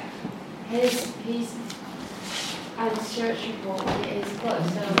 says that he's unsearchable, it is God,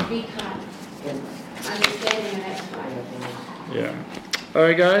 so we can't understand Him, and that's why. Yeah. All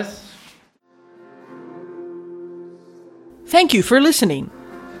right, guys. Thank you for listening.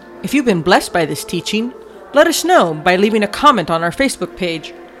 If you've been blessed by this teaching, let us know by leaving a comment on our Facebook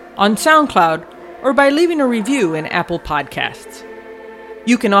page, on SoundCloud, or by leaving a review in Apple Podcasts.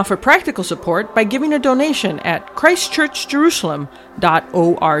 You can offer practical support by giving a donation at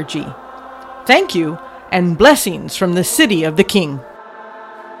christchurchjerusalem.org. Thank you, and blessings from the City of the King.